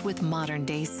mixed with modern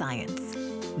day science.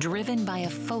 Driven by a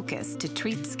focus to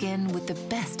treat skin with the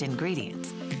best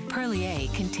ingredients, Perlier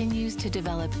continues to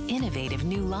develop innovative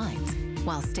new lines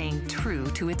while staying true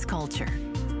to its culture.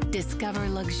 Discover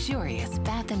luxurious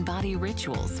bath and body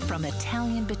rituals from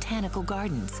Italian botanical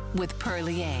gardens with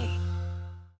Perlier.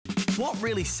 What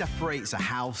really separates a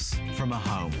house from a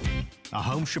home? A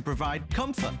home should provide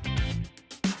comfort,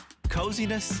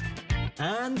 coziness,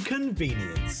 and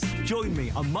convenience. Join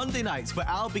me on Monday nights where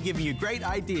I'll be giving you great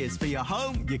ideas for your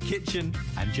home, your kitchen,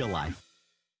 and your life.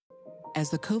 As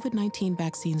the COVID-19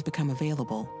 vaccines become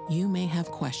available, you may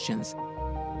have questions.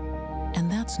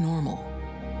 And that's normal.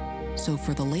 So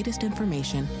for the latest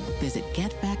information, visit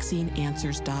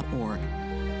getvaccineanswers.org.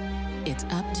 It's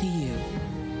up to you.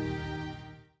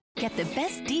 Get the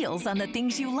best deals on the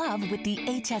things you love with the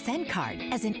HSN card.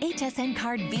 As an HSN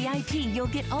card VIP, you'll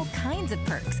get all kinds of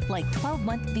perks, like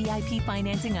 12-month VIP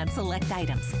financing on select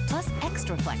items, plus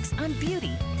extra flex on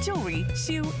beauty, jewelry,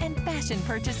 shoe, and fashion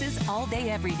purchases all day,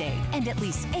 every day. And at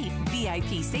least 8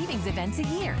 VIP savings events a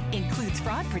year. Includes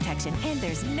fraud protection, and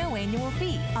there's no annual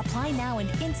fee. Apply now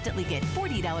and instantly get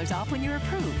 $40 off when you're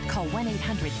approved. Call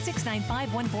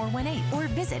 1-800-695-1418 or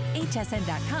visit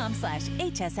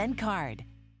hsn.com/HSN card.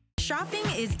 Shopping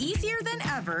is easier than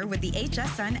ever with the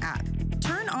HSN app.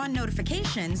 Turn on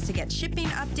notifications to get shipping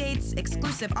updates,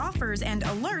 exclusive offers, and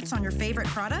alerts on your favorite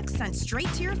products sent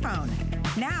straight to your phone.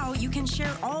 Now you can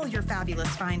share all your fabulous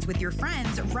finds with your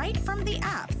friends right from the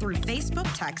app through Facebook,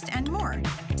 text, and more.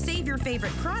 Save your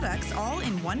favorite products all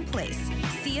in one place.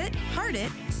 See it, heart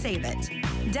it, save it.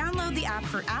 Download the app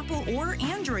for Apple or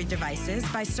Android devices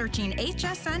by searching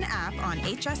HSN app on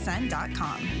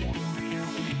hsn.com.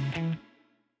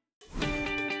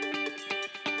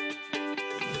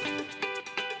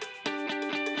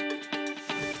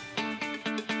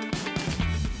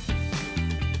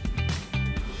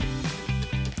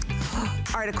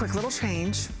 All right, a quick little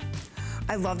change.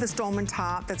 I love this dolman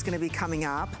top that's gonna be coming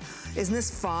up. Isn't this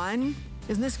fun?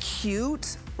 Isn't this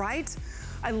cute, right?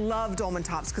 I love dolman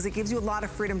tops because it gives you a lot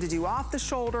of freedom to do off the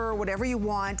shoulder, whatever you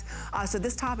want. So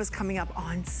this top is coming up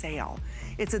on sale.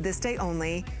 It's a this day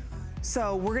only.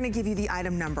 So we're gonna give you the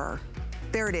item number.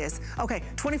 There it is. Okay,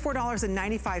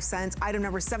 $24.95, item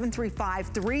number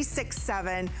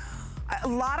 735367. A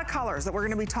lot of colors that we're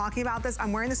gonna be talking about this.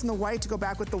 I'm wearing this in the white to go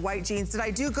back with the white jeans. Did I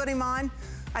do good, Iman?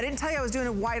 I didn't tell you I was doing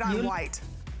a white on white.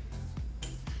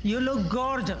 You look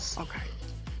gorgeous. Okay.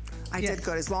 I did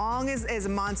good. As long as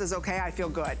Iman says okay, I feel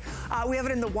good. We have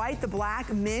it in the white, the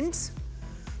black, mint,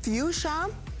 fuchsia,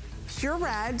 pure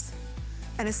reds,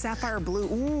 and a sapphire blue.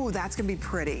 Ooh, that's gonna be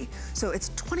pretty. So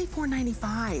it's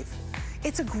 $24.95.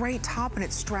 It's a great top and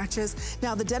it stretches.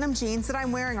 Now the denim jeans that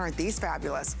I'm wearing, aren't these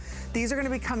fabulous? These are gonna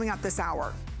be coming up this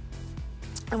hour.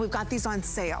 And we've got these on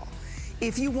sale.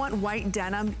 If you want white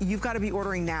denim, you've gotta be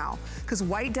ordering now, because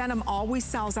white denim always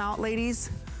sells out, ladies.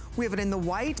 We have it in the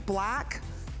white, black.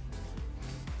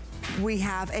 We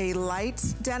have a light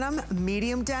denim,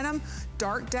 medium denim,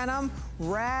 dark denim,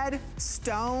 red,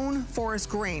 stone, forest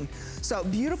green. So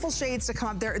beautiful shades to come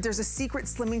up. There's a secret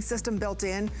slimming system built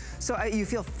in. So you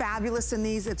feel fabulous in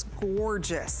these. It's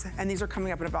gorgeous. And these are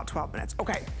coming up in about 12 minutes.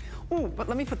 Okay. Ooh, but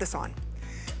let me put this on.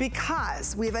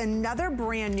 Because we have another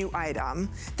brand new item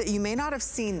that you may not have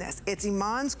seen this. It's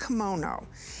Iman's kimono.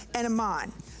 And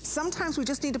Iman, sometimes we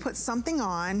just need to put something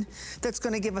on that's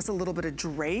gonna give us a little bit of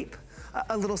drape,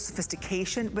 a little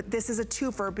sophistication, but this is a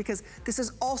twofer because this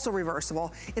is also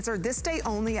reversible. It's our this day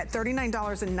only at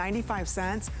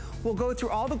 $39.95. We'll go through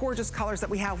all the gorgeous colors that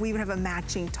we have. We even have a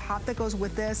matching top that goes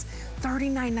with this,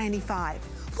 $39.95.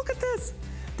 Look at this.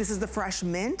 This is the fresh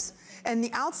mint. And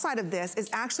the outside of this is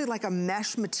actually like a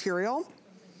mesh material.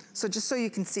 So just so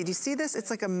you can see, do you see this? It's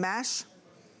like a mesh.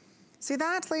 See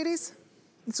that, ladies?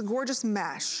 It's a gorgeous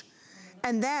mesh.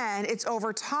 And then it's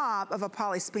over top of a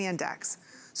poly spandex.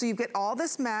 So you get all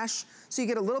this mesh, so you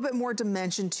get a little bit more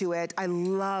dimension to it. I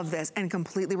love this, and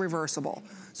completely reversible.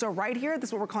 So right here, this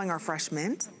is what we're calling our fresh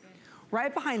mint.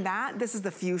 Right behind that, this is the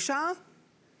fuchsia.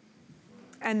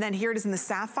 And then here it is in the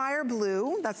sapphire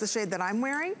blue. That's the shade that I'm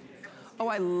wearing. Oh,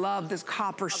 I love this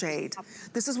copper shade.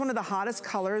 This is one of the hottest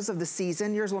colors of the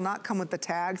season. Yours will not come with the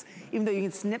tags, even though you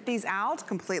can snip these out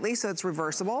completely, so it's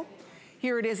reversible.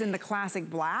 Here it is in the classic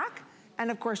black.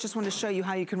 And of course, just wanted to show you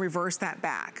how you can reverse that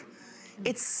back.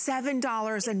 It's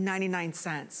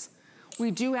 $7.99.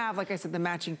 We do have, like I said, the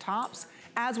matching tops,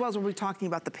 as well as we'll be talking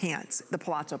about the pants, the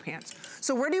palazzo pants.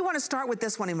 So where do you want to start with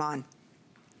this one, Iman?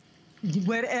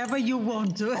 Wherever you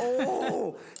want to.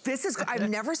 Oh, this is, I've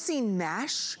never seen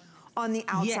mesh on the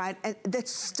outside, and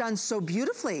that's done so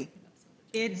beautifully.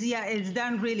 It's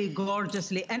done really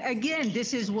gorgeously. And again,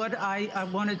 this is what I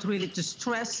wanted really to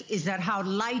stress, is that how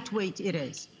lightweight it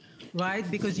is, right?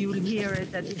 Because you will hear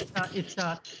it, that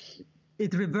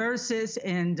it reverses,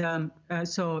 and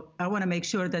so I want to make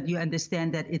sure that you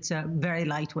understand that it's very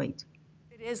lightweight.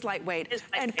 It is lightweight.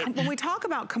 And when we talk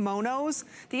about kimonos,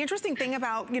 the interesting thing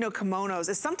about, kimonos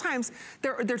is sometimes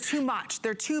they're too much,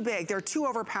 they're too big, they're too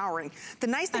overpowering. The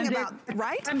nice thing about,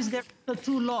 right? Sometimes they're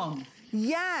too long.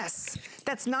 Yes,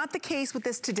 that's not the case with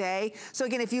this today. So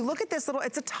again, if you look at this little,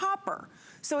 it's a topper.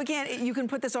 So again, you can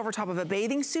put this over top of a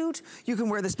bathing suit. You can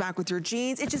wear this back with your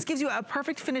jeans. It just gives you a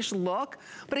perfect finished look.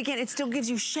 But again, it still gives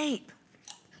you shape.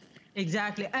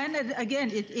 Exactly, and again,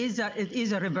 it is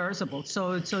a reversible.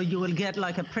 So you will get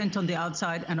like a print on the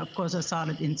outside and of course a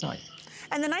solid inside.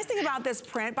 And the nice thing about this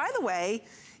print, by the way,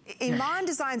 Iman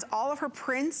designs all of her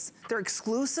prints. They're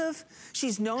exclusive.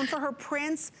 She's known for her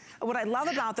prints. What I love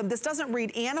about them, this doesn't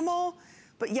read animal,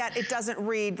 but yet it doesn't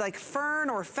read like fern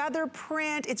or feather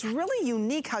print. It's really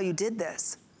unique how you did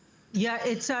this. Yeah,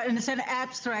 it's an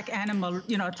abstract animal,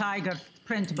 tiger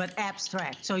print, but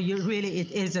abstract. So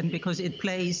it isn't, because it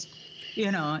plays,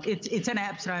 it's an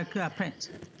abstract print.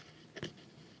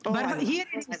 Oh, but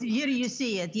here you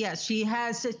see it. Yes, she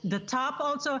has the top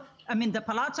also. I mean, the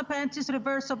palazzo pants is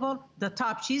reversible. The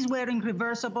top she's wearing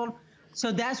reversible.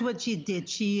 So that's what she did.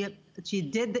 She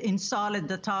did install it,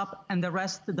 the top, and the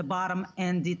rest of the bottom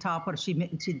and the top, or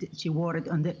she wore it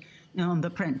on the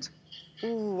print.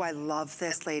 Ooh, I love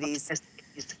this, ladies.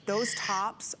 Those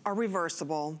tops are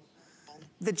reversible.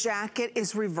 The jacket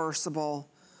is reversible.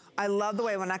 I love the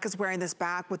way Wanaka's wearing this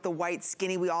back with the white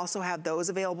skinny. We also have those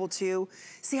available too.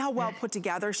 See how well put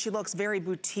together? She looks very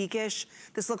boutique-ish.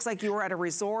 This looks like you were at a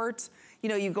resort.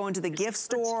 You go into the gift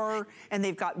store and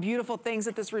they've got beautiful things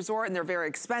at this resort and they're very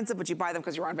expensive, but you buy them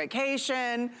because you're on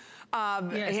vacation.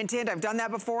 Hint, hint, I've done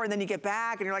that before, and then you get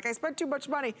back and you're like, I spent too much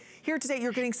money. Here today,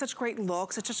 you're getting such great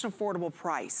looks at such an affordable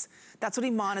price. That's what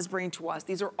Iman is bringing to us.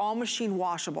 These are all machine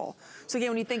washable. So again,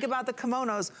 when you think about the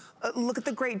kimonos, look at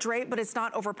the great drape, but it's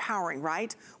not overpowering,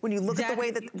 right? When you look at the way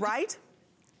that, right?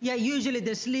 Yeah, usually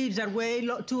the sleeves are way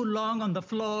too long on the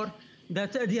floor.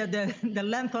 The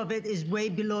length of it is way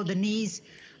below the knees.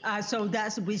 So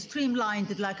we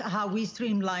streamlined it like how we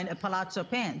streamline a palazzo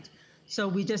pant. So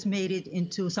we just made it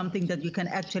into something that you can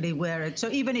actually wear it. So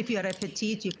even if you're a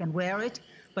petite, you can wear it.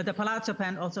 But the palazzo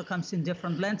pant also comes in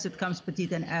different lengths. It comes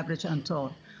petite and average and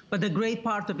tall. But the great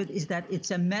part of it is that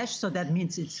it's a mesh, so that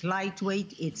means it's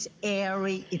lightweight, it's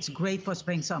airy, it's great for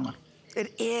spring, summer.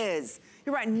 It is.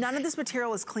 You're right, none of this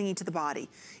material is clinging to the body.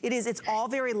 It's all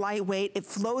very lightweight, it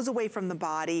flows away from the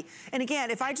body. And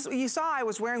again, you saw I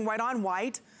was wearing white on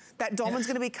white. That dolman's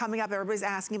gonna be coming up, everybody's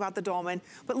asking about the dolman.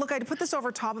 But look, I put this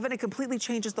over top of it, it completely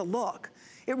changes the look.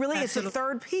 It really is the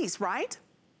third piece, right?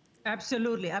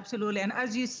 Absolutely, absolutely. And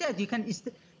as you said, you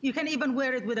can even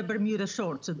wear it with a Bermuda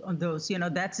shorts on those. You know,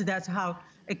 that's how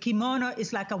a kimono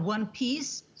is like a one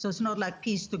piece. So it's not like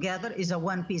piece together, it's a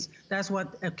one piece. That's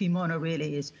what a kimono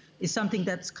really is. It's something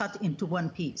that's cut into one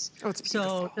piece. Oh, it's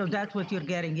beautiful. So that's what you're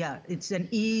getting, yeah. It's an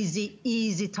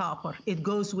easy topper. It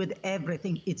goes with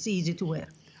everything. It's easy to wear.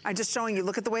 I'm just showing you,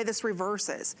 look at the way this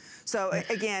reverses. So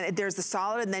again, there's the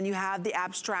solid and then you have the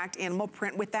abstract animal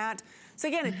print with that. So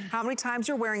again, how many times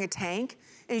you're wearing a tank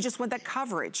and you just want that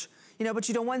coverage, you know, but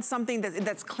you don't want something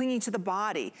that's clinging to the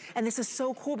body. And this is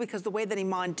so cool because the way that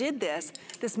Iman did this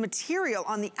material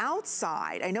on the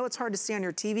outside, I know it's hard to see on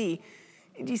your TV.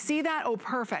 Do you see that? Oh,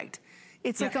 perfect.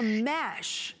 It's like a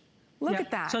mesh. Look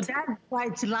at that. So that's why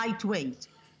it's lightweight.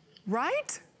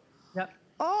 Right? Yep.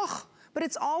 Oh. But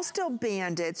it's all still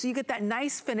banded, so you get that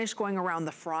nice finish going around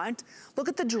the front. Look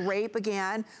at the drape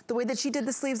again. The way that she did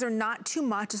the sleeves are not too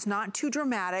much, it's not too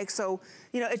dramatic, so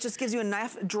you know, it just gives you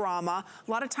enough drama.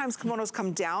 A lot of times kimonos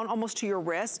come down almost to your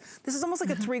wrist. This is almost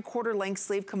like a 3/4 length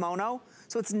sleeve kimono,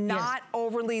 so it's not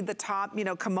overly the top, you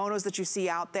know, kimonos that you see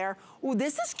out there. Ooh,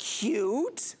 this is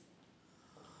cute.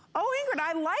 Oh, Ingrid,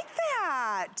 I like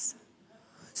that.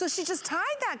 So she just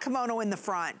tied that kimono in the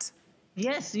front.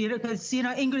 Yes, you know, because, you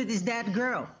know, Ingrid is that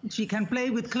girl. She can play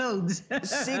with clothes.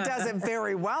 She does it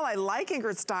very well. I like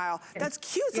Ingrid's style. That's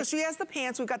cute. So she has the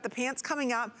pants. We've got the pants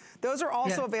coming up. Those are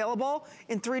also available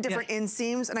in 3 different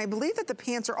inseams. And I believe that the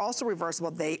pants are also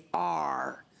reversible. They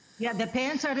are. Yeah, the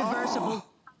pants are reversible.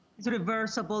 It's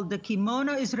reversible. The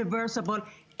kimono is reversible.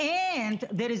 And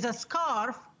there is a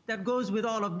scarf that goes with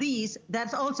all of these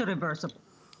that's also reversible.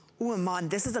 Ooh, Iman,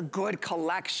 this is a good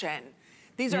collection.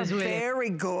 These are very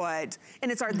good.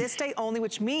 And it's our this day only,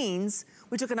 which means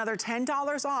we took another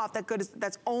 $10 off.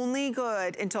 That's only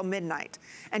good until midnight.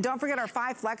 And don't forget our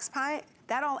 5 flex pay,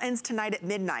 that all ends tonight at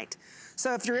midnight.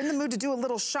 So if you're in the mood to do a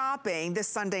little shopping this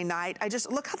Sunday night,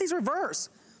 look how these reverse.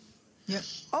 Yep.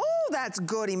 Oh, that's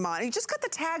good, Iman. You just got the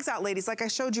tags out, ladies, like I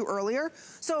showed you earlier.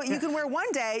 So you can wear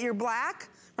one day, you're black,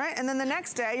 right? And then the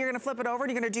next day, you're gonna flip it over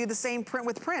and you're gonna do the same print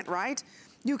with print, right?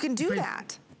 You can do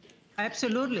that.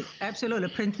 Absolutely, absolutely.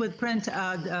 Print with print.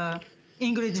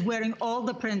 Ingrid's wearing all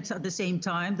the prints at the same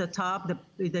time: the top,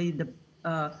 the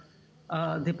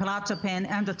palazzo pen,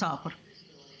 and the topper.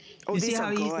 Oh, these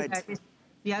are good.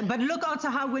 Yeah, but look also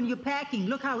how when you're packing,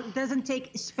 look how it doesn't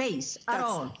take space at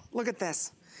all. Look at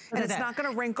this. And it's not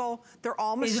gonna wrinkle. They're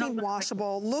all machine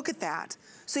washable. Look at that.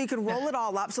 So you can roll it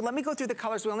all up. So let me go through the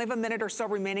colors. We only have a minute or so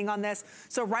remaining on this.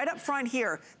 So right up front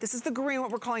here, this is the green,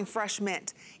 what we're calling fresh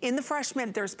mint. In the fresh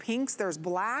mint, there's pinks, there's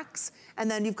blacks,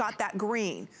 and then you've got that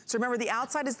green. So remember, the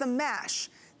outside is the mesh.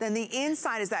 Then the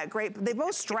inside is that great, they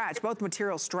both stretch, both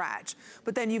materials stretch.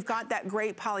 But then you've got that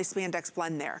great poly spandex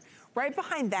blend there. Right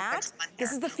behind that,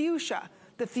 this is the fuchsia.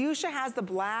 The fuchsia has the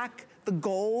black, the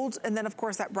gold, and then of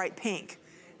course that bright pink.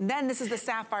 And then this is the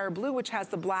sapphire blue, which has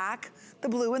the black, the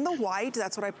blue, and the white.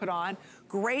 That's what I put on.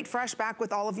 Great fresh back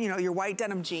with all of, you know, your white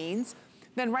denim jeans.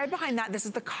 Then right behind that, this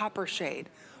is the copper shade.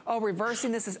 Oh,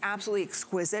 reversing this is absolutely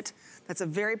exquisite. That's a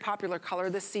very popular color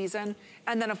this season.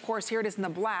 And then of course, here it is in the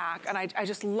black. And I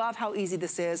just love how easy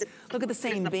this is. Look at the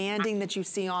same banding that you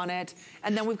see on it.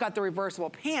 And then we've got the reversible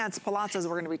pants, palazzos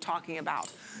we're gonna be talking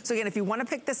about. So again, if you wanna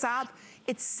pick this up,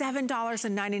 it's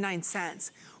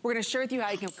 $7.99. We're gonna share with you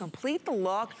how you can complete the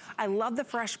look. I love the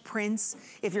fresh prints.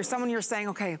 If you're someone you're saying,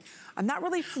 okay, I'm not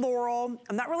really floral,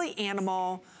 I'm not really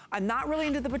animal, I'm not really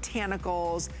into the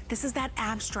botanicals, this is that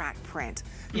abstract print.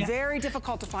 Yeah. Very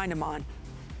difficult to find them on.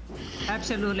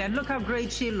 Absolutely, and look how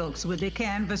great she looks with the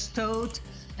canvas tote,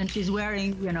 and she's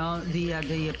wearing, you know,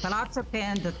 the palazzo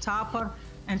pen, the topper,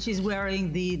 and she's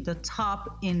wearing the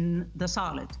top in the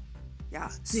solid. Yeah,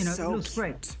 you know, so it looks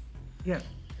great. Yeah.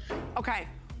 Okay,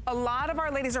 a lot of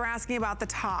our ladies are asking about the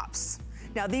tops.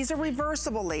 Now these are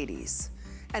reversible, ladies.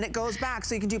 and it goes back.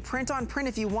 So you can do print on print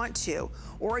if you want to.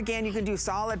 Or again, you can do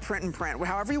solid print and print,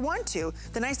 however you want to.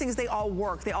 The nice thing is they all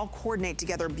work. They all coordinate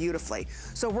together beautifully.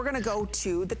 So we're gonna go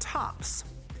to the tops.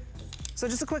 So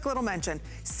just a quick little mention.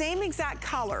 Same exact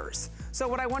colors. So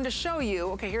what I wanted to show you,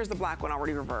 okay, here's the black one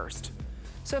already reversed.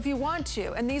 So if you want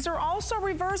to, and these are also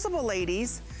reversible,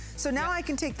 ladies. So now I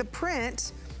can take the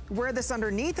print, wear this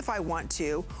underneath if I want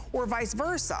to, or vice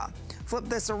versa. Flip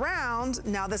this around,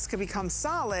 now this could become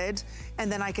solid,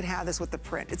 and then I can have this with the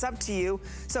print. It's up to you.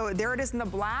 So there it is in the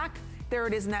black, there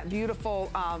it is in that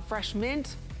beautiful fresh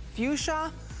mint,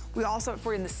 fuchsia. We also have it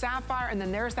for you in the sapphire, and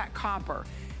then there's that copper.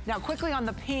 Now quickly on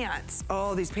the pants.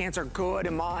 Oh, these pants are good,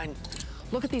 Iman.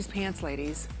 Look at these pants,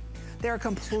 ladies. They're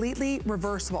completely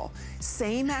reversible.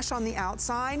 Same mesh on the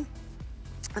outside,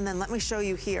 and then let me show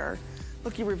you here.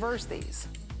 Look, you reverse these.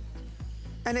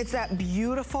 And it's that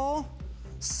beautiful,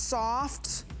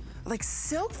 soft, like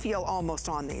silk feel almost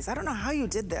on these. I don't know how you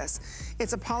did this.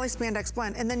 It's a poly spandex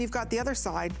blend, and then you've got the other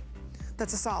side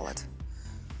that's a solid.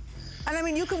 And I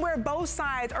mean, you can wear both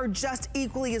sides are just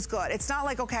equally as good. It's not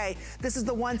like, okay, this is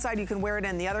the one side you can wear it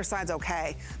in, the other side's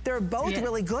okay. They're both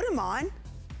really good, Iman.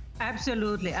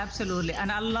 Absolutely, absolutely.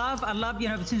 And I love, you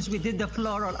know, since we did the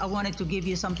floral, I wanted to give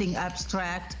you something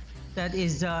abstract that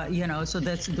is, you know, so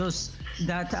that's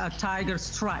that tiger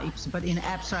stripes, but in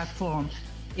abstract form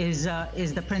is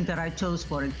the print that I chose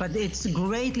for it. But it's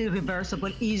greatly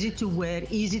reversible, easy to wear,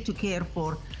 easy to care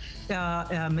for,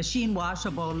 machine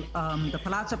washable. The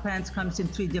palazzo pants comes in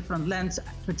 3 different lengths,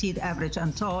 petite, average,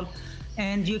 and tall.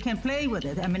 And you can play with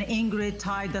it. I mean, Ingrid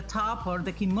tied the top or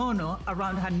the kimono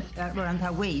around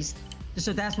her waist.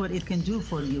 So that's what it can do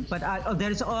for you. But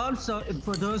there's also,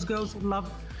 for those girls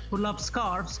who love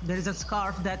scarves, there is a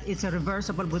scarf that is a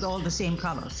reversible with all the same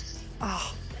colors.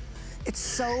 Oh, it's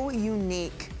so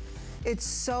unique. It's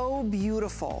so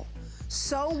beautiful.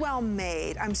 So well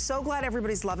made. I'm so glad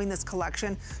everybody's loving this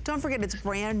collection. Don't forget, it's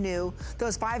brand new.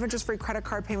 Those 5 interest-free credit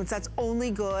card payments, that's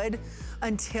only good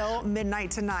until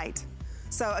midnight tonight.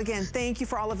 So again, thank you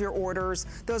for all of your orders.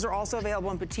 Those are also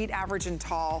available in petite, average, and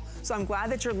tall. So I'm glad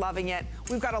that you're loving it.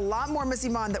 We've got a lot more, Miss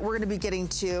Iman, that we're gonna be getting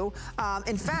to.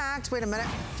 In fact, wait a minute,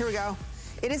 here we go.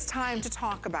 It is time to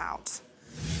talk about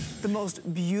the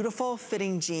most beautiful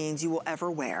fitting jeans you will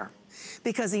ever wear.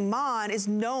 Because Iman is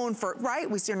known for, right,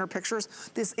 we see in her pictures,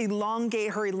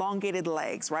 her elongated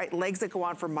legs, right? Legs that go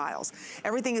on for miles.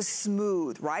 Everything is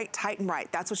smooth, right? Tight and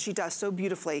right. That's what she does so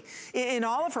beautifully in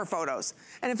all of her photos.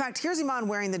 And in fact, here's Iman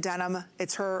wearing the denim.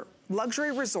 It's her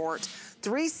luxury resort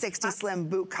 360 slim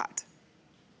boot cut.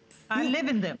 I live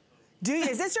in them. Do you?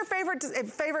 Is this your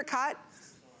favorite cut?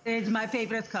 It's my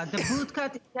favorite cut. The boot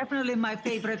cut is definitely my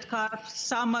favorite cut.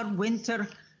 Summer, winter,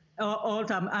 all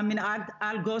time. I mean,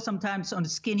 I'll go sometimes on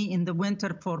skinny in the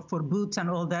winter for boots and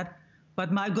all that,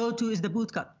 but my go-to is the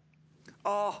boot cut.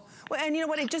 Oh, well, and you know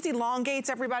what? It just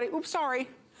elongates everybody. Oops, sorry.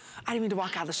 I didn't mean to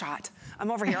walk out of the shot. I'm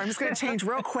over here. I'm just gonna change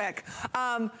real quick.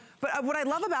 But what I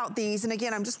love about these, and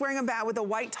again, I'm just wearing them back with a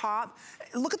white top.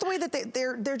 Look at the way that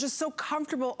they're just so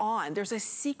comfortable on. There's a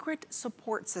secret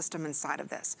support system inside of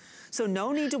this. So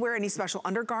no need to wear any special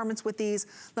undergarments with these.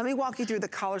 Let me walk you through the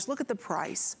colors. Look at the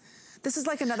price. This is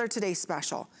like another Today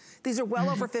special. These are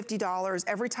well over $50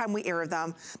 every time we air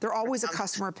them. They're always a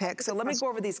customer pick. So let me go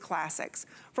over these classics.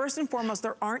 First and foremost,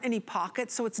 there aren't any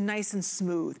pockets, so it's nice and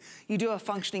smooth. You do have a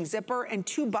functioning zipper and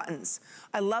 2 buttons.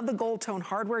 I love the gold tone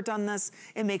hardware done this.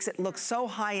 It makes it look so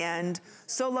high end,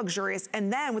 so luxurious.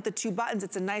 And then with the 2 buttons,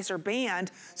 it's a nicer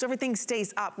band, so everything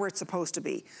stays up where it's supposed to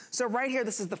be. So right here,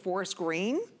 this is the forest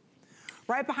green.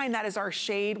 Right behind that is our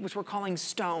shade, which we're calling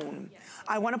stone.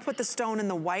 I wanna put the stone and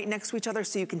the white next to each other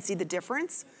so you can see the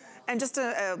difference. And just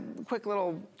a quick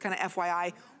little kind of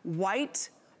FYI, white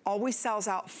always sells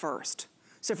out first.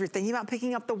 So if you're thinking about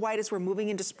picking up the white as we're moving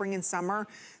into spring and summer,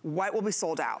 white will be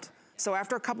sold out. So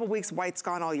after a couple weeks, white's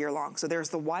gone all year long. So there's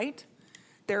the white,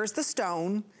 there's the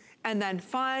stone, and then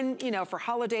fun, you know, for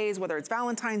holidays, whether it's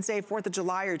Valentine's Day, 4th of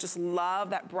July, or just love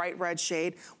that bright red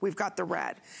shade, we've got the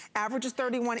red. Average is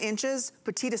 31 inches,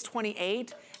 petite is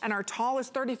 28, and our tall is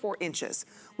 34 inches.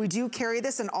 We do carry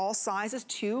this in all sizes,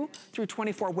 2 through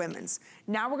 24 women's.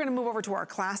 Now we're gonna move over to our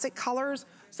classic colors.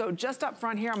 So just up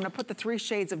front here, I'm gonna put the 3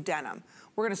 shades of denim.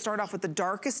 We're gonna start off with the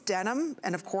darkest denim,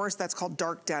 and of course, that's called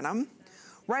dark denim.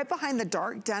 Right behind the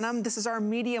dark denim, this is our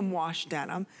medium wash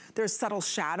denim. There's subtle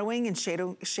shadowing and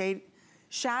shading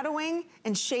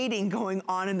going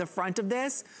on in the front of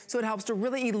this. So it helps to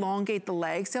really elongate the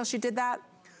legs. See how she did that?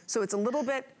 So it's a little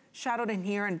bit shadowed in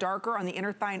here and darker on the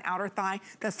inner thigh and outer thigh.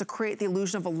 That's to create the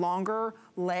illusion of a longer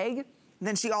leg. And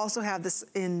then she also had this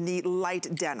in the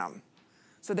light denim.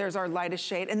 So there's our lightest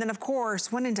shade. And then of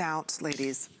course, when in doubt,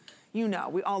 ladies, You know,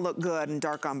 we all look good and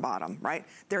dark on bottom, right?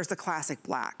 There's the classic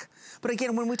black. But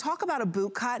again, when we talk about a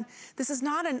boot cut, this is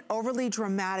not an overly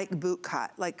dramatic boot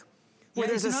cut, like where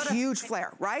there's this huge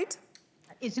flare, right?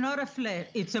 It's not a flare,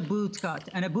 it's a boot cut.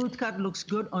 And a boot cut looks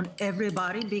good on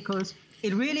everybody because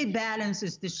it really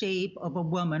balances the shape of a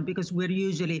woman, because we're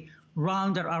usually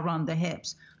rounder around the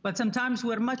hips. But sometimes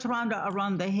we're much rounder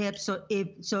around the hips, so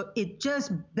it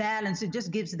just balances, it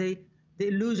just gives the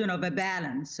illusion of a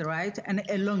balance, right? And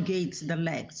elongates the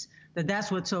legs.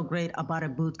 That's what's so great about a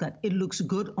boot cut. It looks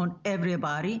good on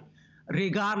everybody,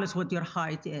 regardless what your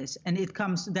height is. And it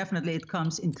comes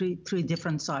in three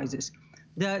different sizes.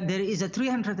 There is a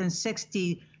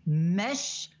 360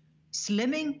 mesh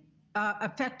slimming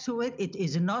effect to it. It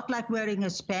is not like wearing a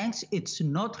Spanx. It's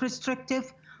not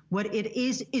restrictive. What it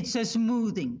is, it's a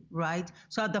smoothing, right?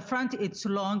 So at the front, it's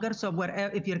longer. So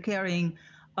wherever, if you're carrying,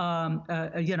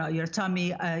 your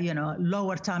tummy,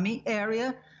 lower tummy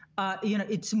area,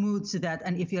 it smooths that.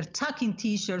 And if you're tucking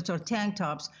T-shirts or tank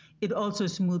tops, it also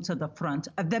smooths at the front.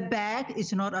 At the back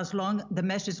is not as long. The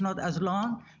mesh is not as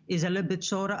long. Is a little bit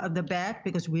shorter at the back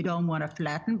because we don't want to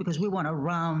flatten, because we want to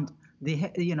round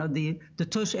the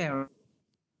tush area.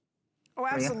 Oh,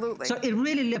 absolutely. So it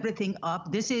really lifts everything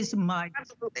up. This is my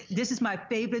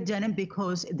favorite denim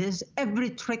because there's every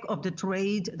trick of the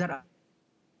trade that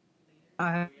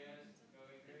I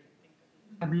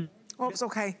Oops,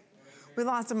 okay. We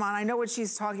lost Iman. I know what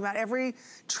she's talking about. Every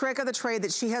trick of the trade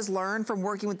that she has learned from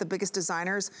working with the biggest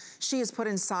designers, she has put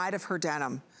inside of her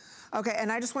denim. Okay,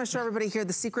 and I just want to show everybody here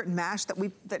the secret mesh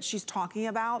that she's talking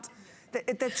about.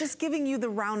 That's just giving you the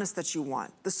roundness that you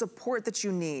want, the support that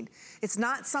you need. It's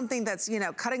not something that's,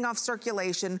 cutting off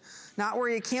circulation, not where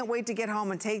you can't wait to get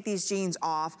home and take these jeans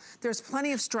off. There's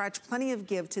plenty of stretch, plenty of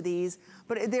give to these,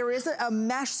 but there is a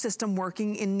mesh system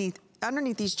working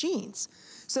underneath these jeans.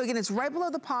 So again, it's right below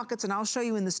the pockets, and I'll show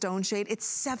you in the stone shade. It's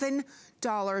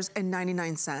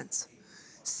 $7.99.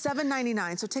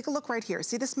 $7.99, so take a look right here.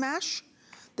 See this mesh?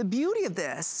 The beauty of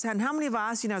this, and how many of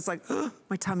us, it's like, oh,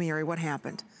 my tummy area, what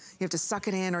happened? You have to suck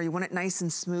it in, or you want it nice and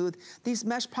smooth. These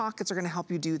mesh pockets are gonna help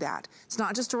you do that. It's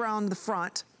not just around the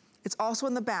front, it's also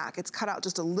in the back. It's cut out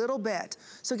just a little bit.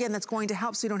 So again, that's going to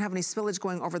help so you don't have any spillage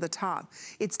going over the top.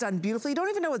 It's done beautifully. You don't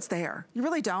even know it's there. You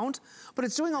really don't, but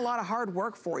it's doing a lot of hard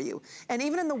work for you. And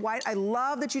even in the white, I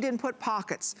love that you didn't put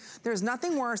pockets. There's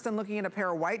nothing worse than looking at a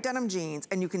pair of white denim jeans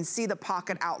and you can see the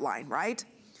pocket outline, right?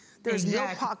 There's no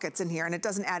pockets in here, and it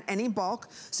doesn't add any bulk,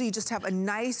 so you just have a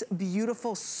nice,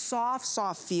 beautiful,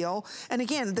 soft feel. And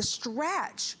again, the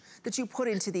stretch that you put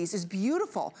into these is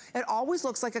beautiful. It always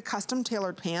looks like a custom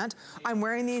tailored pant. I'm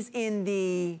wearing these in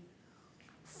the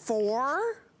 4,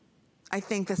 I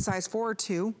think the size 4 or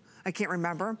 2, I can't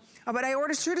remember, but I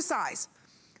ordered true to size.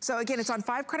 So again, it's on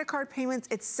 5 credit card payments.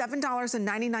 It's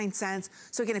 $7.99.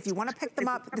 So again, if you want to pick them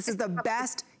up, this is the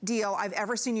best deal I've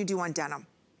ever seen you do on denim.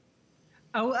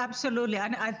 Oh, absolutely.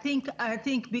 And I think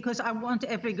because I want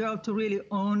every girl to really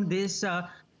own this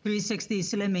 360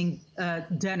 slimming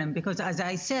denim, because as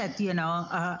I said,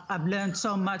 I've learned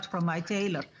so much from my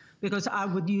tailor, because I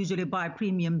would usually buy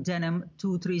premium denim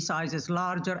 2-3 sizes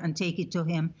larger and take it to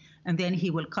him, and then he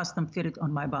will custom fit it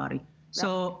on my body. Yep.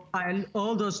 So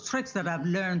all those tricks that I've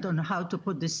learned on how to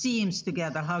put the seams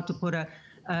together, how to put a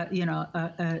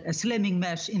slimming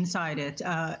mesh inside it,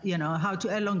 how to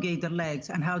elongate the legs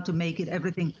and how to make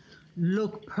everything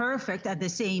look perfect at the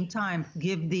same time,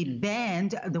 give the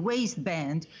band, the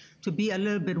waistband, to be a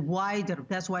little bit wider.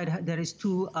 That's why there is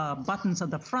 2 buttons at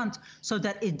the front, so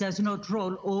that it does not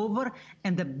roll over.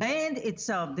 And the band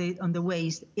itself, on the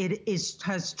waist,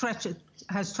 has stretch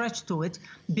to it,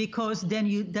 because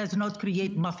then does not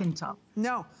create muffin top.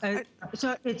 No.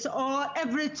 So it's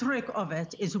every trick of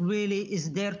it is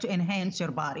there to enhance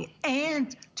your body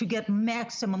and to get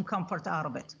maximum comfort out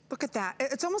of it. Look at that.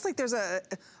 It's almost like there's a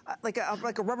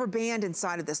rubber band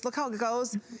inside of this. Look how it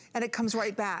goes, and it comes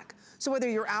right back. So whether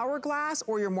you're hourglass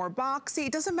or you're more boxy,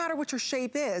 it doesn't matter what your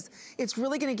shape is. It's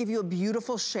really gonna give you a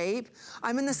beautiful shape.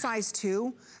 I'm in the size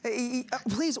 2.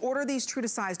 Please order these true to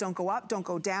size. Don't go up, don't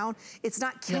go down. It's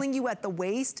not killing you at the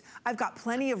waist. I've got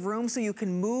plenty of room so you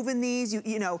can move in these. You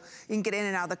can get in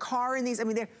and out of the car in these. I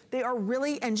mean, they are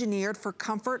really engineered for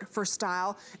comfort, for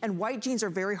style, and white jeans are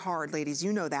very hard, ladies.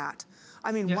 You know that.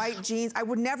 I mean, white jeans, I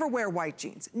would never wear white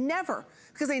jeans, never,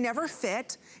 because they never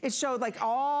fit. It showed like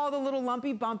all the little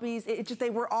lumpy bumpies.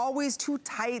 They were always too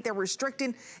tight, they were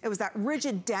restricting. It was that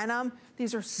rigid denim.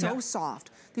 These are so soft.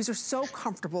 These are so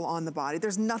comfortable on the body.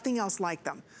 There's nothing else like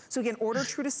them. So again, order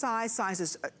true to size,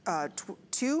 sizes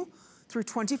 2 through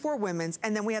 24 women's,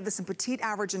 and then we have this in petite,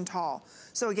 average, and tall.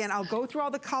 So again, I'll go through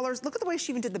all the colors. Look at the way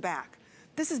she even did the back.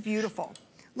 This is beautiful.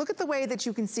 Look at the way that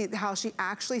you can see how she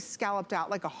actually scalloped out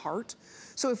like a heart.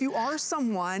 So if you are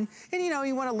someone, and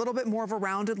you want a little bit more of a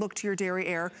rounded look to your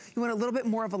derriere, you want a little bit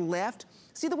more of a lift,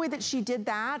 see the way that she did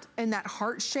that and that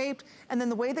heart shaped, and then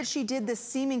the way that she did this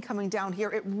seaming coming down here,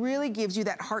 it really gives you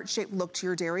that heart shaped look to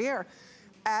your derriere.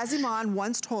 As Iman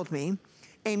once told me,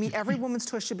 Amy, every woman's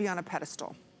twist should be on a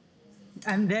pedestal.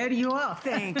 And there you are.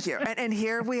 Thank you. And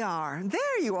here we are.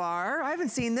 There you are. I haven't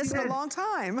seen this in a long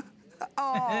time.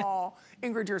 Oh,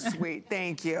 Ingrid, you're sweet.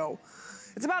 Thank you.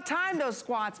 It's about time those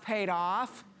squats paid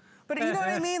off. But you know what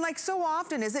I mean? Like so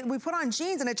often is it we put on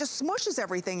jeans and it just smushes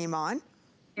everything, Iman.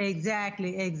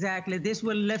 Exactly, exactly. This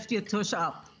will lift your tush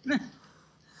up.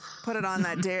 Put it on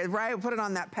that day, right? Put it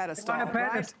on that pedestal, On a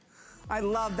pedestal. right? I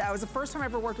love that. It was the first time I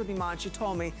ever worked with Iman. She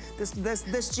told me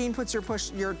this jean puts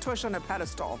your tush on a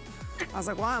pedestal. I was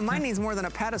like, well, mine needs more than a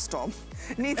pedestal.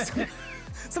 It needs,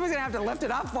 somebody's gonna have to lift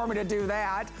it up for me to do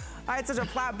that. I had such a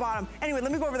flat bottom. Anyway,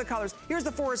 let me go over the colors. Here's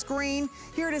the forest green.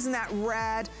 Here it is in that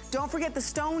red. Don't forget the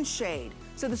stone shade.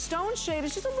 So the stone shade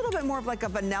is just a little bit more of like a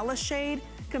vanilla shade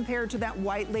compared to that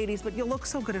white, ladies, but you'll look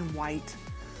so good in white.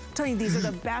 I'm telling you, these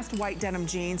are the best white denim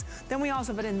jeans. Then we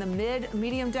also have it in the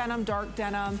medium denim, dark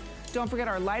denim. Don't forget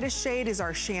our lightest shade is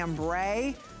our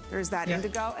chambray. There's that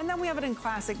indigo. And then we have it in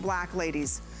classic black,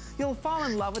 ladies. You'll fall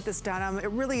in love with this denim. It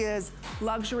really is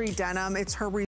luxury denim. It's her